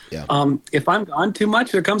back. Yeah. If I'm gone too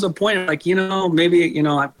much, there comes a point like, maybe,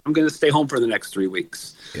 I'm going to stay home for the next 3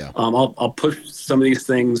 weeks. Yeah. I'll push some of these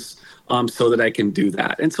things so that I can do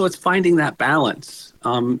that. And so it's finding that balance.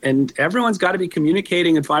 And everyone's got to be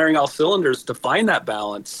communicating and firing all cylinders to find that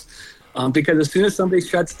balance. Because as soon as somebody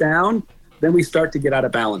shuts down, then we start to get out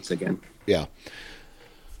of balance again. Yeah.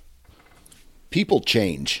 People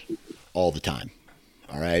change all the time.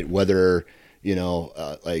 All right. Whether,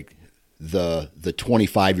 like the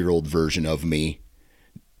 25-year-old version of me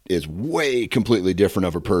is way completely different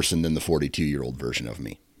of a person than the 42-year-old version of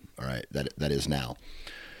me. All right. That is now.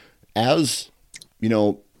 As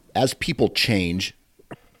people change,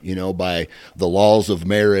 by the laws of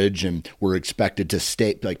marriage, and we're expected to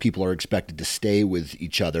stay, like people are expected to stay with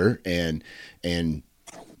each other and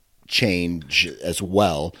change as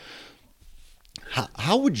well.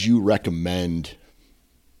 How would you recommend,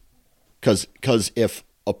 because if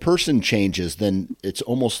a person changes, then it's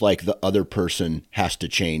almost like the other person has to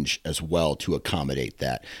change as well to accommodate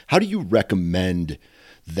that. How do you recommend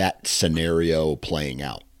that scenario playing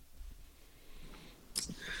out?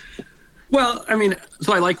 Well,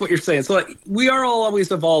 so I like what you're saying. So we are all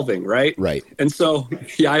always evolving, right? Right. And so,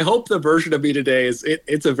 I hope the version of me today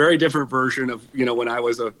it's a very different version of, when I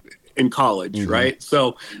was in college, mm-hmm. right?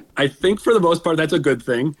 So I think for the most part, that's a good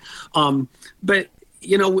thing. But,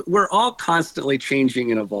 we're all constantly changing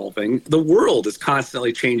and evolving. The world is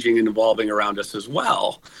constantly changing and evolving around us as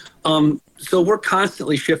well. So we're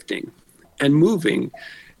constantly shifting and moving.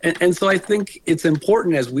 And so I think it's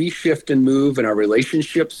important as we shift and move, and our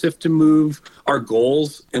relationships shift and move, our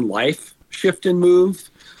goals in life shift and move,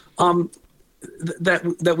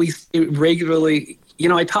 that we regularly,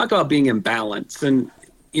 I talk about being in balance, and,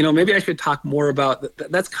 maybe I should talk more about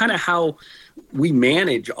that's kind of how we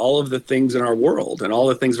manage all of the things in our world and all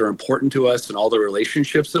the things that are important to us and all the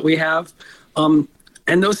relationships that we have. And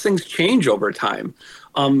those things change over time.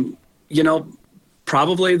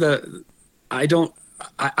 Probably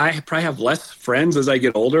I probably have less friends as I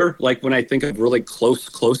get older, like when I think of really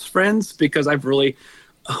close friends, because I've really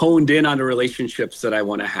honed in on the relationships that I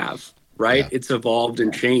want to have, right? Yeah. It's evolved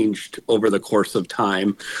and changed over the course of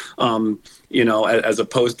time. As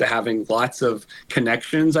opposed to having lots of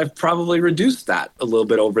connections, I've probably reduced that a little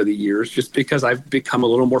bit over the years, just because I've become a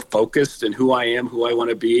little more focused in who I am, who I want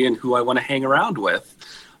to be, and who I want to hang around with.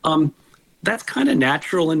 That's kind of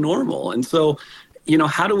natural and normal. And so,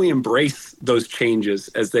 how do we embrace those changes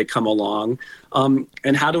as they come along?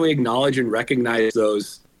 And how do we acknowledge and recognize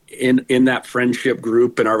those in that friendship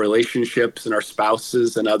group and our relationships and our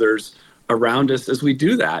spouses and others around us as we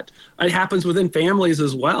do that. It happens within families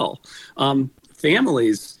as well.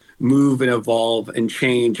 Families move and evolve and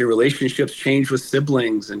change. Your relationships change with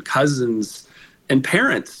siblings and cousins and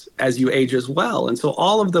parents as you age as well. And so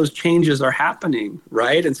all of those changes are happening,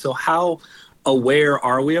 right? And so how aware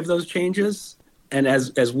are we of those changes? And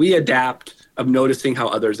as we adapt, of noticing how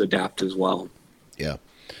others adapt as well. Yeah.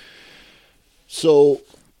 So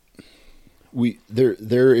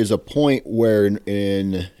there is a point where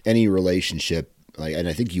in any relationship, like, and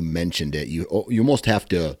I think you mentioned it, you almost have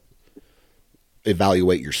to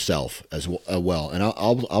evaluate yourself as well. And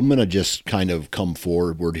I'm going to just kind of come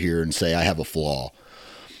forward here and say I have a flaw,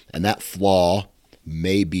 and that flaw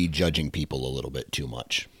may be judging people a little bit too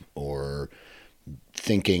much, or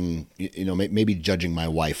thinking, maybe judging my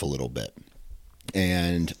wife a little bit.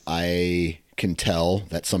 And I can tell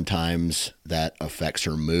that sometimes that affects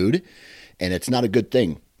her mood. And it's not a good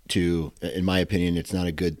thing in my opinion, it's not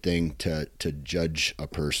a good thing to judge a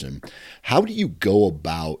person. How do you go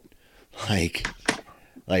about, like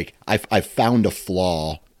I found a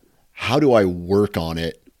flaw. How do I work on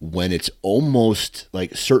it when it's almost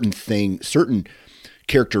like certain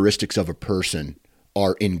characteristics of a person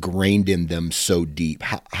are ingrained in them so deep?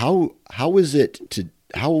 How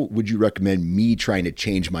would you recommend me trying to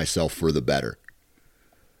change myself for the better?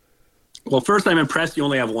 Well, first, I'm impressed you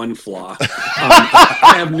only have one flaw.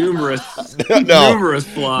 I have numerous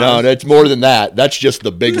flaws. No, that's more than that. That's just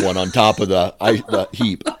the big one on top of the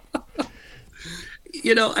heap.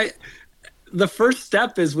 The first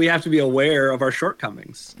step is we have to be aware of our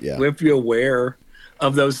shortcomings. Yeah. We have to be aware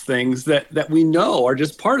of those things that we know are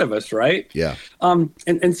just part of us, right? Yeah.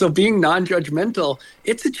 And so being non-judgmental,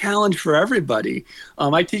 it's a challenge for everybody.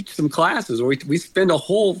 I teach some classes where we spend a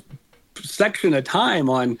whole section of time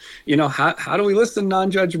on, how do we listen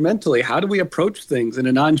non-judgmentally? How do we approach things in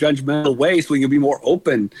a non-judgmental way so we can be more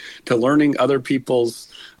open to learning other people's,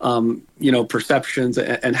 perceptions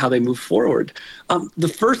and how they move forward? The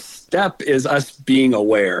first step is us being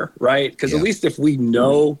aware, right? Because at least if we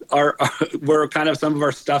know where kind of some of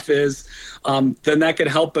our stuff is, then that could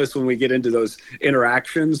help us when we get into those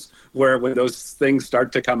interactions where when those things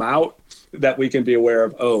start to come out, that we can be aware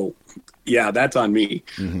of, oh, yeah, that's on me,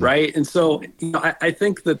 right? And so, I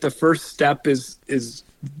think that the first step is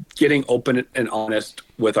getting open and honest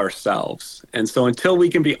with ourselves. And so until we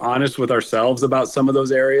can be honest with ourselves about some of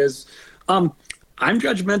those areas, I'm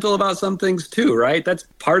judgmental about some things too, right? That's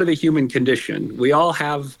part of the human condition. We all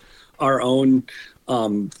have our own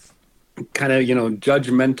kind of,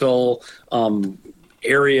 judgmental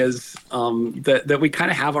areas that we kind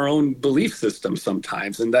of have our own belief system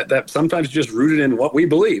sometimes, and that sometimes just rooted in what we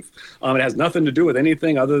believe. It has nothing to do with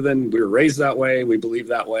anything other than we were raised that way, we believe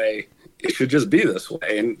that way, it should just be this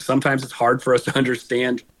way. And sometimes it's hard for us to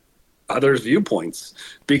understand others' viewpoints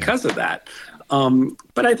because of that.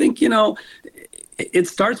 But I think, it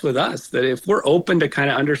starts with us, that if we're open to kind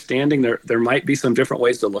of understanding there might be some different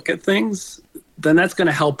ways to look at things, then that's going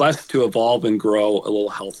to help us to evolve and grow a little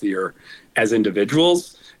healthier as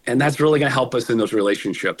individuals. And that's really going to help us in those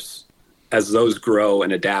relationships as those grow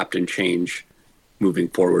and adapt and change moving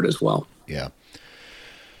forward as well. Yeah.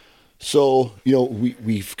 So,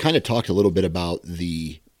 we've kind of talked a little bit about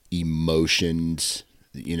the emotions,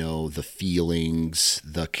 the feelings,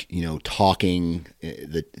 talking,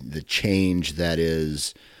 the change that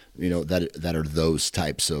is, that are those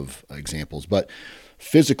types of examples. But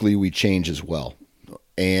physically, we change as well.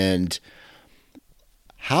 And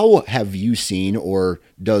how have you seen, or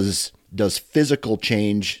does physical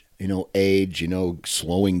change, age,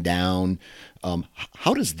 slowing down,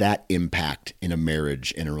 how does that impact in a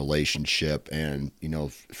marriage, in a relationship? And,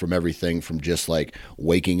 from everything from just like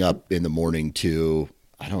waking up in the morning to,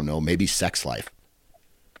 I don't know, maybe sex life.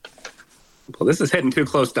 Well, this is hitting too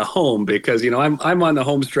close to home because, I'm on the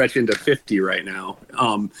home stretch into 50 right now.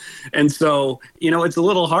 And so, it's a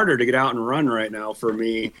little harder to get out and run right now for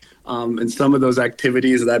me. And some of those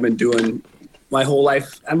activities that I've been doing my whole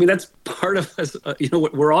life, I mean, that's part of us,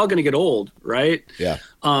 we're all going to get old, right? Yeah.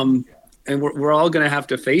 And we're all going to have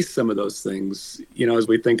to face some of those things, as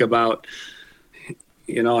we think about,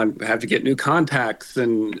 I have to get new contacts,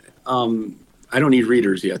 and I don't need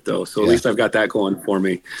readers yet though. So at least I've got that going for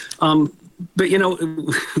me. But,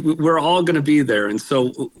 we're all going to be there. And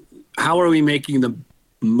so how are we making the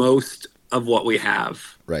most of what we have?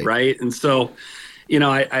 Right. Right. And so,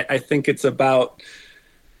 I think it's about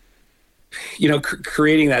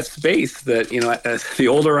creating that space that, as the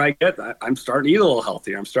older I get, I'm starting to eat a little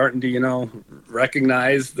healthier. I'm starting to,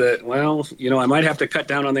 recognize that, well, I might have to cut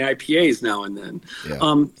down on the IPAs now and then.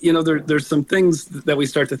 Yeah. There's some things that we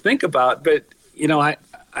start to think about, but,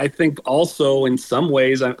 I think also in some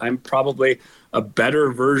ways I'm probably a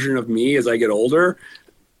better version of me as I get older.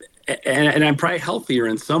 And I'm probably healthier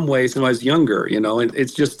in some ways than when I was younger, and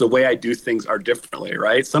it's just the way I do things are differently,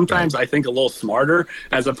 right? Sometimes I think a little smarter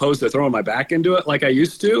as opposed to throwing my back into it like I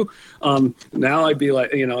used to. Now I'd be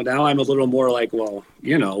like, now I'm a little more like, well,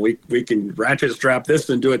 we can ratchet strap this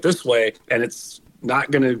and do it this way. And it's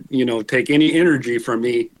not going to, take any energy from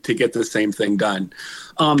me to get the same thing done.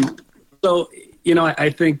 So, I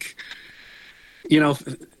think,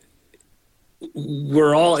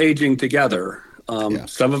 we're all aging together.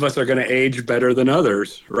 Some of us are going to age better than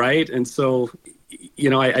others, right? And so,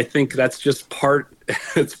 I think that's just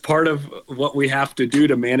it's part of what we have to do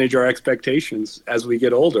to manage our expectations as we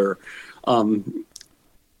get older.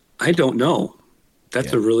 I don't know.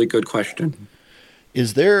 That's a really good question.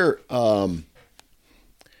 Is there, when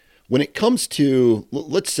it comes to,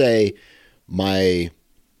 let's say my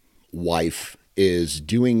wife is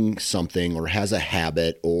doing something or has a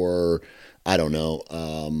habit or, I don't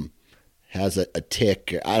know, has a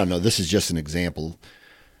tick. I don't know. This is just an example.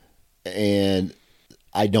 And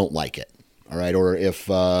I don't like it. All right. Or if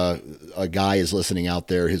a guy is listening out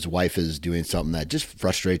there, his wife is doing something that just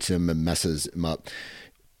frustrates him and messes him up.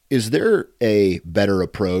 Is there a better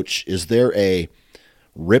approach? Is there a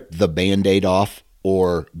rip the Band-Aid off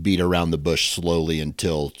or beat around the bush slowly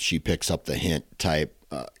until she picks up the hint type?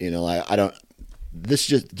 I don't. This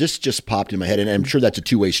just popped in my head, and I'm sure that's a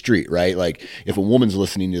two-way street, right? Like if a woman's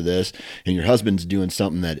listening to this and your husband's doing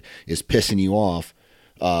something that is pissing you off,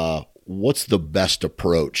 what's the best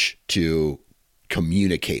approach to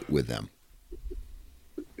communicate with them?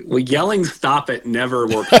 Well, yelling "stop it" never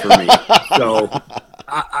works for me. So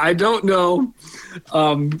I don't know.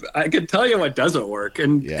 I can tell you what doesn't work,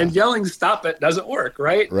 and yelling "stop it" doesn't work,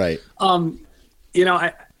 right? Right. I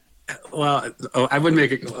wouldn't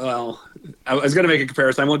make it. Well, I was going to make a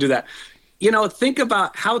comparison. I won't do that. Think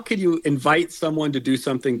about how could you invite someone to do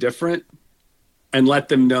something different and let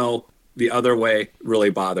them know the other way really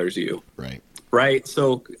bothers you. Right. Right.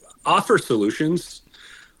 So offer solutions.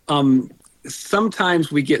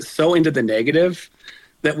 Sometimes we get so into the negative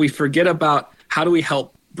that we forget about how do we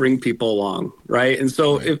help bring people along. Right. And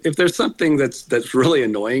so if there's something that's really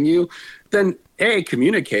annoying you, then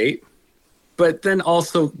communicate. But then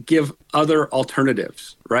also give other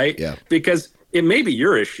alternatives, right? Yeah. Because it may be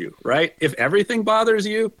your issue, right? If everything bothers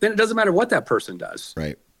you, then it doesn't matter what that person does.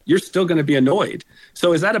 Right. You're still going to be annoyed.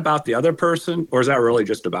 So is that about the other person or is that really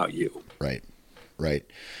just about you? Right. Right.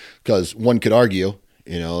 Because one could argue,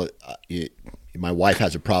 my wife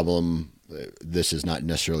has a problem. This is not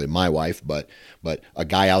necessarily my wife, but a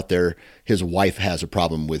guy out there, his wife has a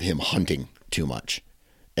problem with him hunting too much.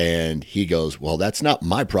 And he goes, well, that's not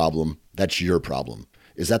my problem. That's your problem.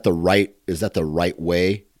 Is that the right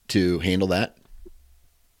way to handle that?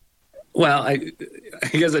 Well, I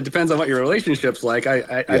guess it depends on what your relationship's like.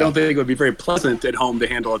 I don't think it would be very pleasant at home to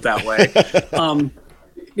handle it that way.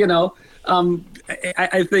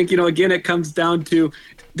 I think, again, it comes down to,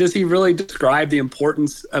 does he really describe the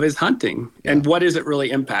importance of his hunting and what is it really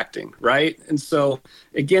impacting, right? And so,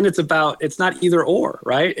 again, it's not either or,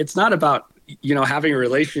 right? It's not about, having a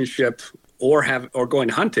relationship or going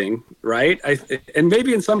hunting, right? And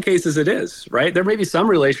maybe in some cases it is, right? There may be some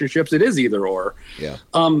relationships it is either or. Yeah.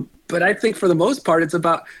 But I think for the most part, it's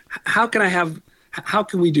about how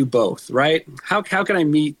can we do both, right? How can I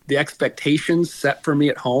meet the expectations set for me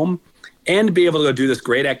at home and be able to go do this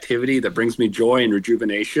great activity that brings me joy and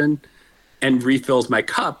rejuvenation and refills my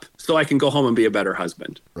cup so I can go home and be a better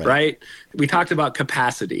husband, right? We talked about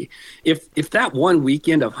capacity. If that one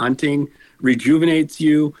weekend of hunting rejuvenates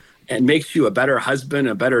you and makes you a better husband,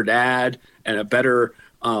 a better dad, and a better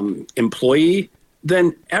employee,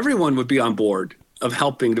 then everyone would be on board of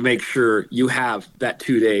helping to make sure you have that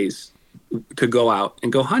 2 days to go out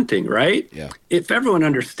and go hunting, right? Yeah. If everyone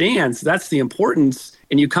understands that's the importance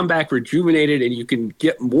and you come back rejuvenated and you can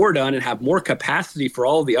get more done and have more capacity for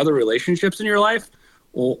all the other relationships in your life,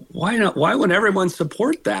 well, why not? Why wouldn't everyone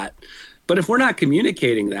support that? But if we're not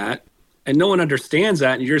communicating that and no one understands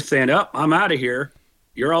that and you're saying, oh, I'm out of here,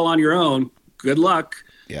 you're all on your own, good luck.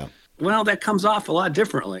 Yeah. Well, that comes off a lot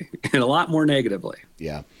differently and a lot more negatively.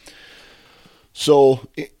 Yeah. So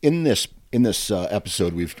in this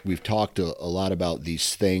episode, we've talked a lot about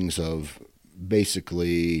these things of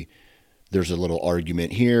basically there's a little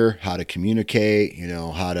argument here, how to communicate,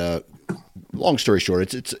 long story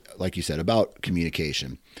short, it's like you said, about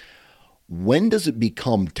communication. when does it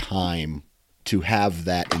become time to have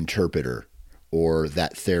that interpreter or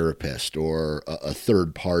that therapist or a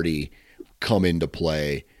third party come into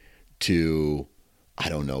play to, I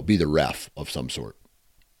don't know, be the ref of some sort?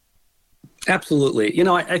 Absolutely.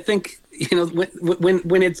 I think,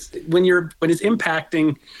 when it's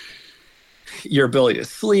impacting your ability to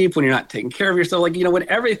sleep, when you're not taking care of yourself, when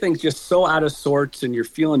everything's just so out of sorts and you're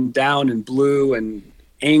feeling down and blue and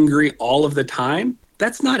angry all of the time,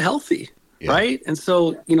 that's not healthy. Yeah. Right. And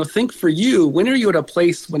so, think for you, when are you at a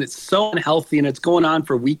place when it's so unhealthy and it's going on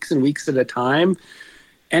for weeks and weeks at a time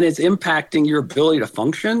and it's impacting your ability to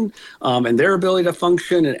function and their ability to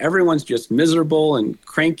function and everyone's just miserable and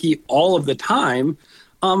cranky all of the time,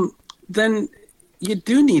 then you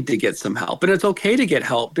do need to get some help. And it's okay to get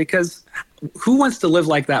help, because who wants to live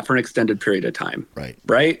like that for an extended period of time?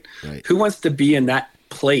 Right. Who wants to be in that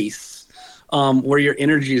place where your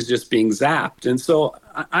energy is just being zapped? And so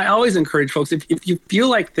I always encourage folks, if you feel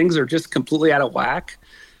like things are just completely out of whack,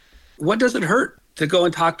 what does it hurt to go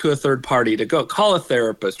and talk to a third party, to go call a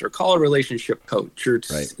therapist or call a relationship coach, or,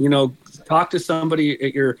 talk to somebody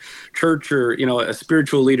at your church or, a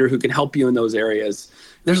spiritual leader who can help you in those areas?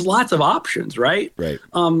 There's lots of options, right? But,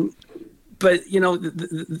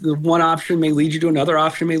 the one option may lead you to another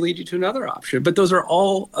option, may lead you to another option. But those are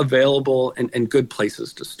all available and good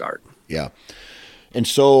places to start. Yeah. And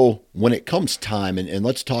so when it comes time, and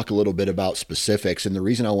let's talk a little bit about specifics. And the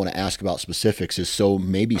reason I want to ask about specifics is so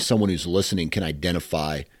maybe someone who's listening can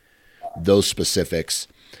identify those specifics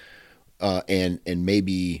and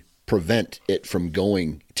maybe prevent it from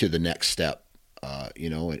going to the next step,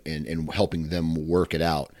 and helping them work it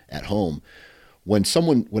out at home. When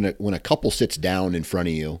a couple sits down in front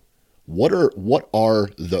of you, what are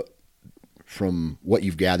the, from what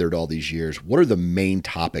you've gathered all these years, what are the main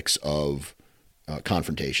topics of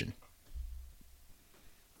confrontation?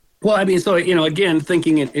 Well, again,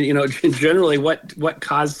 thinking, generally what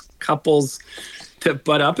caused couples to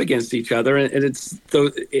butt up against each other, and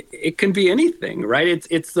it can be anything, right?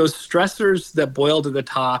 It's those stressors that boil to the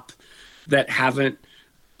top that haven't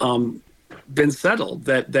been settled,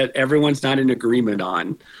 that everyone's not in agreement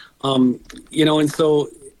on, and so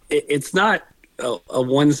it's not a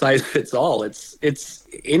one size fits all. It's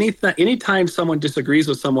anytime someone disagrees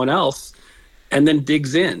with someone else and then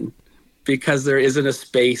digs in because there isn't a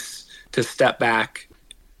space to step back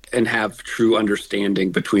and have true understanding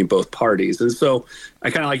between both parties. And so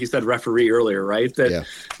I kind of, like you said, referee earlier, right? That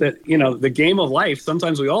the game of life,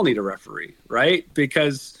 sometimes we all need a referee, right?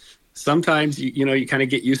 Because sometimes, you kind of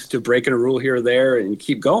get used to breaking a rule here or there and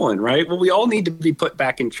keep going, right? Well, we all need to be put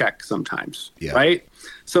back in check sometimes, right?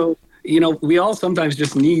 So, we all sometimes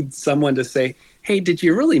just need someone to say, hey, did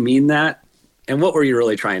you really mean that? And what were you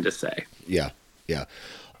really trying to say? Yeah.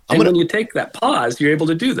 When you take that pause, you're able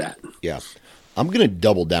to do that. Yeah. I'm going to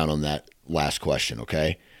double down on that last question,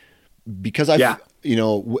 okay? Because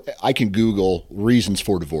I can Google reasons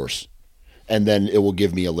for divorce, and then it will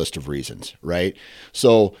give me a list of reasons, right?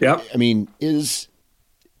 So,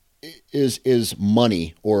 is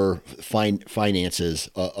money or finances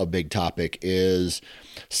a big topic? Is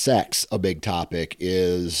sex a big topic?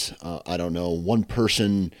 Is, one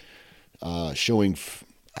person showing,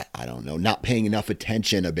 not paying enough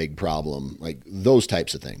attention a big problem? Like those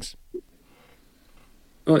types of things.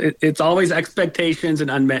 Well, it's always expectations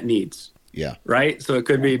and unmet needs. Yeah. Right? So it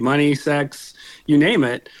could be money, sex, you name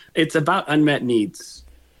it. It's about unmet needs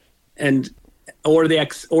or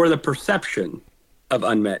the perception of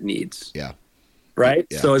unmet needs. Yeah. Right?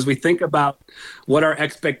 Yeah. So as we think about what our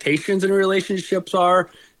expectations in relationships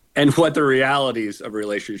are and what the realities of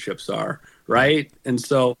relationships are, right? And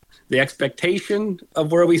so the expectation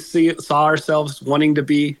of where we saw ourselves wanting to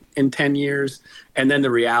be in 10 years, and then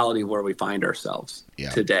the reality of where we find ourselves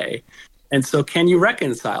today. And so can you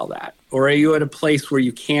reconcile that? Or are you at a place where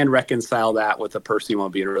you can reconcile that with the person you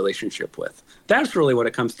want to be in a relationship with? That's really what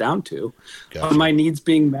it comes down to. Gotcha. Are my needs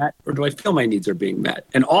being met, or do I feel my needs are being met?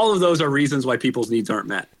 And all of those are reasons why people's needs aren't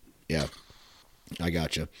met. Yeah, I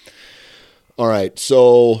gotcha. All right.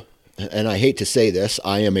 So, and I hate to say this,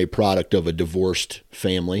 I am a product of a divorced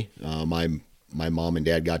family. My mom and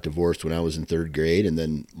dad got divorced when I was in third grade, and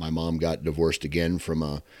then my mom got divorced again from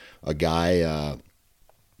a guy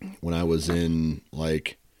when I was in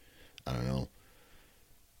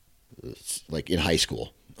in high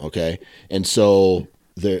school. Okay. And so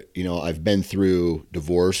I've been through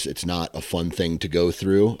divorce. It's not a fun thing to go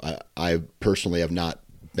through. I personally have not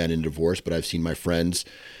been in divorce, but I've seen my friends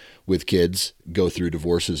with kids go through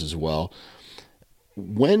divorces as well.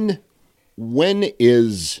 When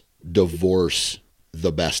is divorce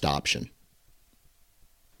the best option?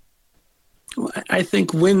 Well, I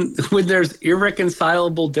think when there's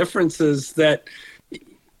irreconcilable differences, that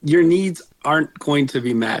your needs aren't going to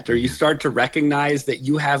be met, or you start to recognize that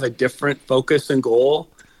you have a different focus and goal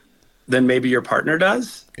than maybe your partner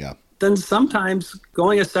does, then sometimes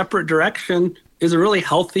going a separate direction is a really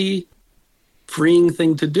healthy, freeing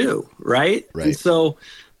thing to do, right? And so,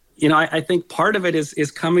 I think part of it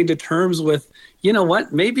is coming to terms with, you know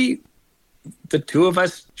what, maybe the two of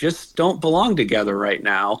us just don't belong together right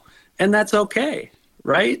now, and that's okay,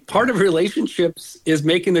 right? Part of relationships is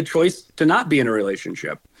making the choice to not be in a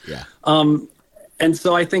relationship. And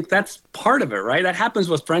so I think that's part of it, right? That happens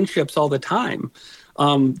with friendships all the time.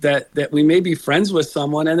 That we may be friends with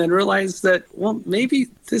someone and then realize that, well, maybe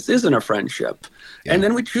this isn't a friendship. And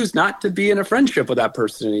then we choose not to be in a friendship with that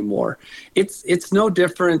person anymore. It's no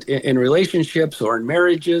different in relationships or in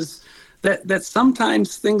marriages, that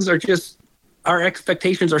sometimes things are just, our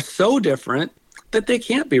expectations are so different that they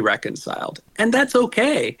can't be reconciled. And that's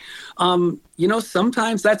okay.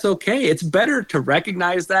 Sometimes that's okay. It's better to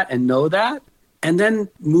recognize that and know that, and then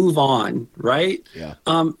move on, right?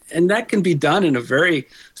 And that can be done in a very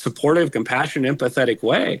supportive, compassionate, empathetic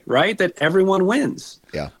way, right? That everyone wins.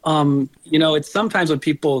 It's sometimes when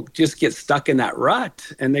people just get stuck in that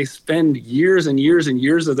rut and they spend years and years and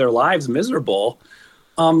years of their lives miserable.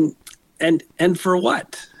 And for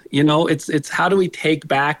what? It's how do we take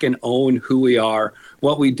back and own who we are,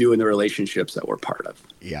 what we do in the relationships that we're part of.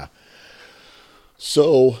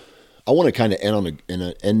 So I want to kind of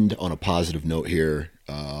end on a positive note here.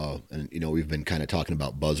 And we've been kind of talking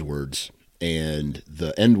about buzzwords, and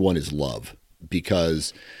the end one is love,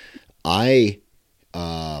 because I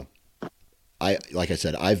like I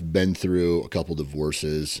said, I've been through a couple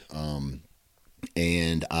divorces,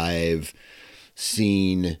 and I've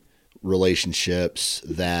seen relationships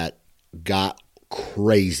that got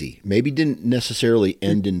crazy. Maybe didn't necessarily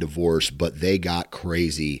end in divorce, but they got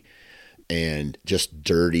crazy and just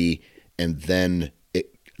dirty. And then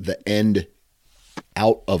the end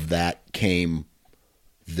out of that came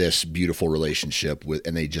this beautiful relationship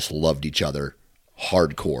and they just loved each other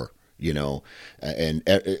hardcore, and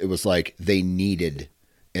it was like they needed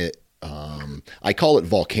it. I call it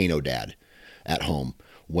volcano dad at home.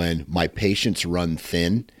 When my patience run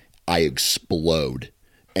thin, I explode.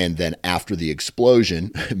 And then after the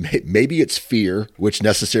explosion, maybe it's fear, which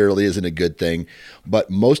necessarily isn't a good thing, but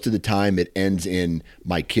most of the time it ends in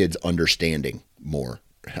my kids understanding more.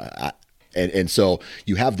 And so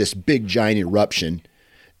you have this big giant eruption,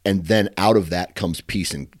 and then out of that comes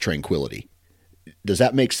peace and tranquility. Does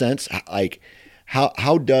that make sense? Like,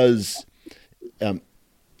 how does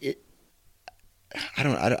it? I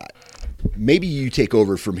don't. Maybe you take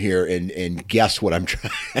over from here and guess what I'm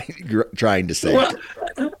trying to say. Well,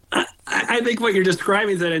 I think what you're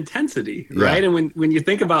describing is that intensity, right? And when you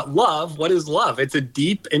think about love, what is love? It's a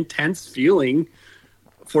deep, intense feeling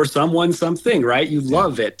for someone, something, right? You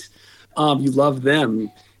love it. You love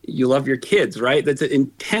them. You love your kids, right? That's an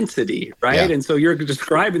intensity, right? And so you're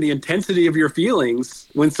describing the intensity of your feelings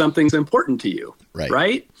when something's important to you,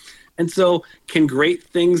 right? And so can great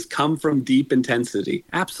things come from deep intensity?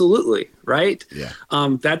 Absolutely, right?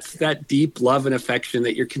 That's that deep love and affection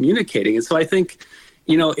that you're communicating. And so I think,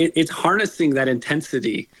 it's harnessing that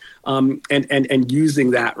intensity and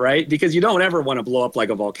using that, right? Because you don't ever want to blow up like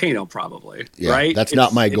a volcano, probably, right? That's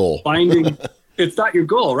not my goal. It's not your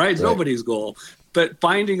goal, right? It's nobody's goal. But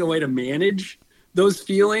finding a way to manage those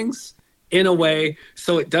feelings in a way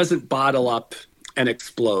so it doesn't bottle up and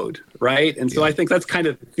explode, right? And so I think that's kind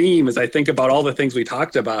of the theme as I think about all the things we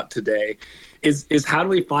talked about today is how do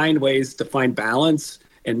we find ways to find balance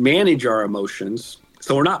and manage our emotions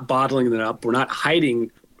so we're not bottling them up, we're not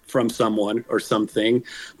hiding from someone or something,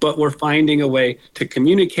 but we're finding a way to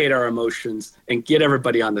communicate our emotions and get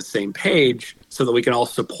everybody on the same page so that we can all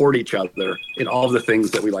support each other in all of the things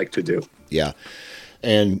that we like to do.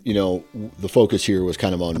 And, the focus here was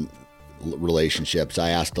kind of on relationships. I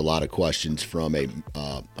asked a lot of questions from a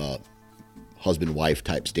husband-wife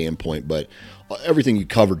type standpoint, but everything you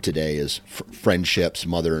covered today is friendships,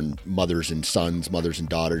 mothers and sons, mothers and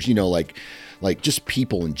daughters, like just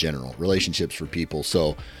people in general, relationships for people.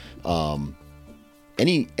 So,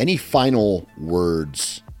 any final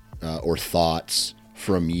words or thoughts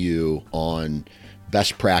from you on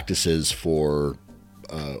best practices for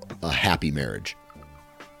a happy marriage?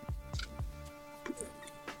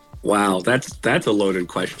 Wow, that's a loaded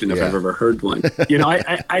question if I've ever heard one.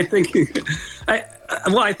 I think,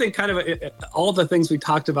 I think kind of all the things we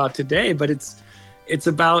talked about today, but it's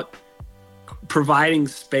about providing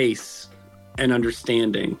space and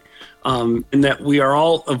understanding. and that we are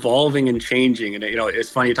all evolving and changing. And, it's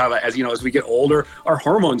funny to talk about, as we get older, our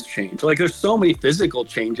hormones change. Like, there's so many physical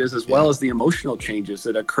changes as well as the emotional changes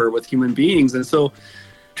that occur with human beings. And so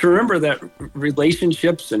to remember that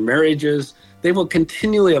relationships and marriages, they will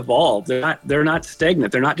continually evolve. They're not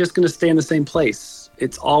stagnant. They're not just going to stay in the same place.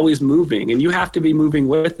 It's always moving, and you have to be moving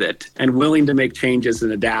with it and willing to make changes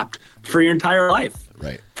and adapt for your entire life,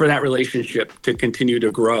 right, for that relationship to continue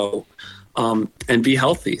to grow and be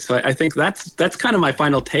healthy. So I think that's kind of my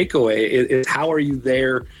final takeaway is how are you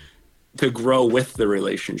there to grow with the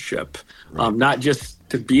relationship, right. Not just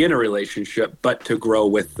to be in a relationship, but to grow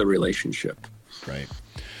with the relationship. Right.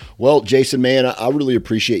 Well, Jason, man, I really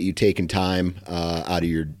appreciate you taking time out of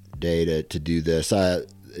your day to do this.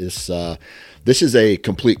 This is a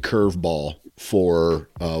complete curveball for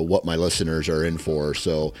what my listeners are in for.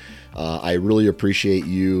 So I really appreciate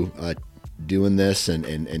you doing this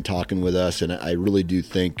and talking with us. And I really do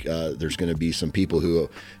think there's going to be some people who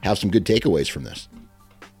have some good takeaways from this.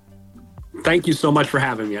 Thank you so much for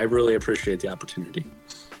having me. I really appreciate the opportunity.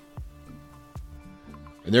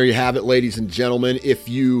 And there you have it, ladies and gentlemen. If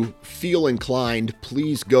you feel inclined,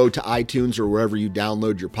 please go to iTunes or wherever you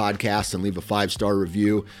download your podcasts and leave a 5-star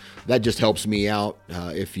review. That just helps me out.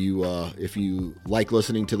 If you like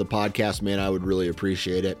listening to the podcast, man, I would really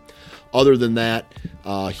appreciate it. Other than that,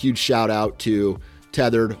 huge shout out to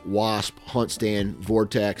Tethered, Wasp, Hunt Stand,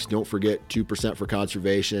 Vortex. Don't forget 2% for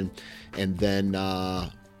conservation. And then,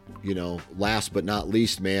 last but not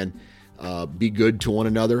least, man, be good to one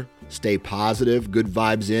another. Stay positive, good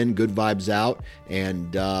vibes in, good vibes out,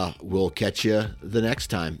 and we'll catch you the next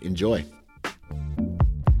time. Enjoy.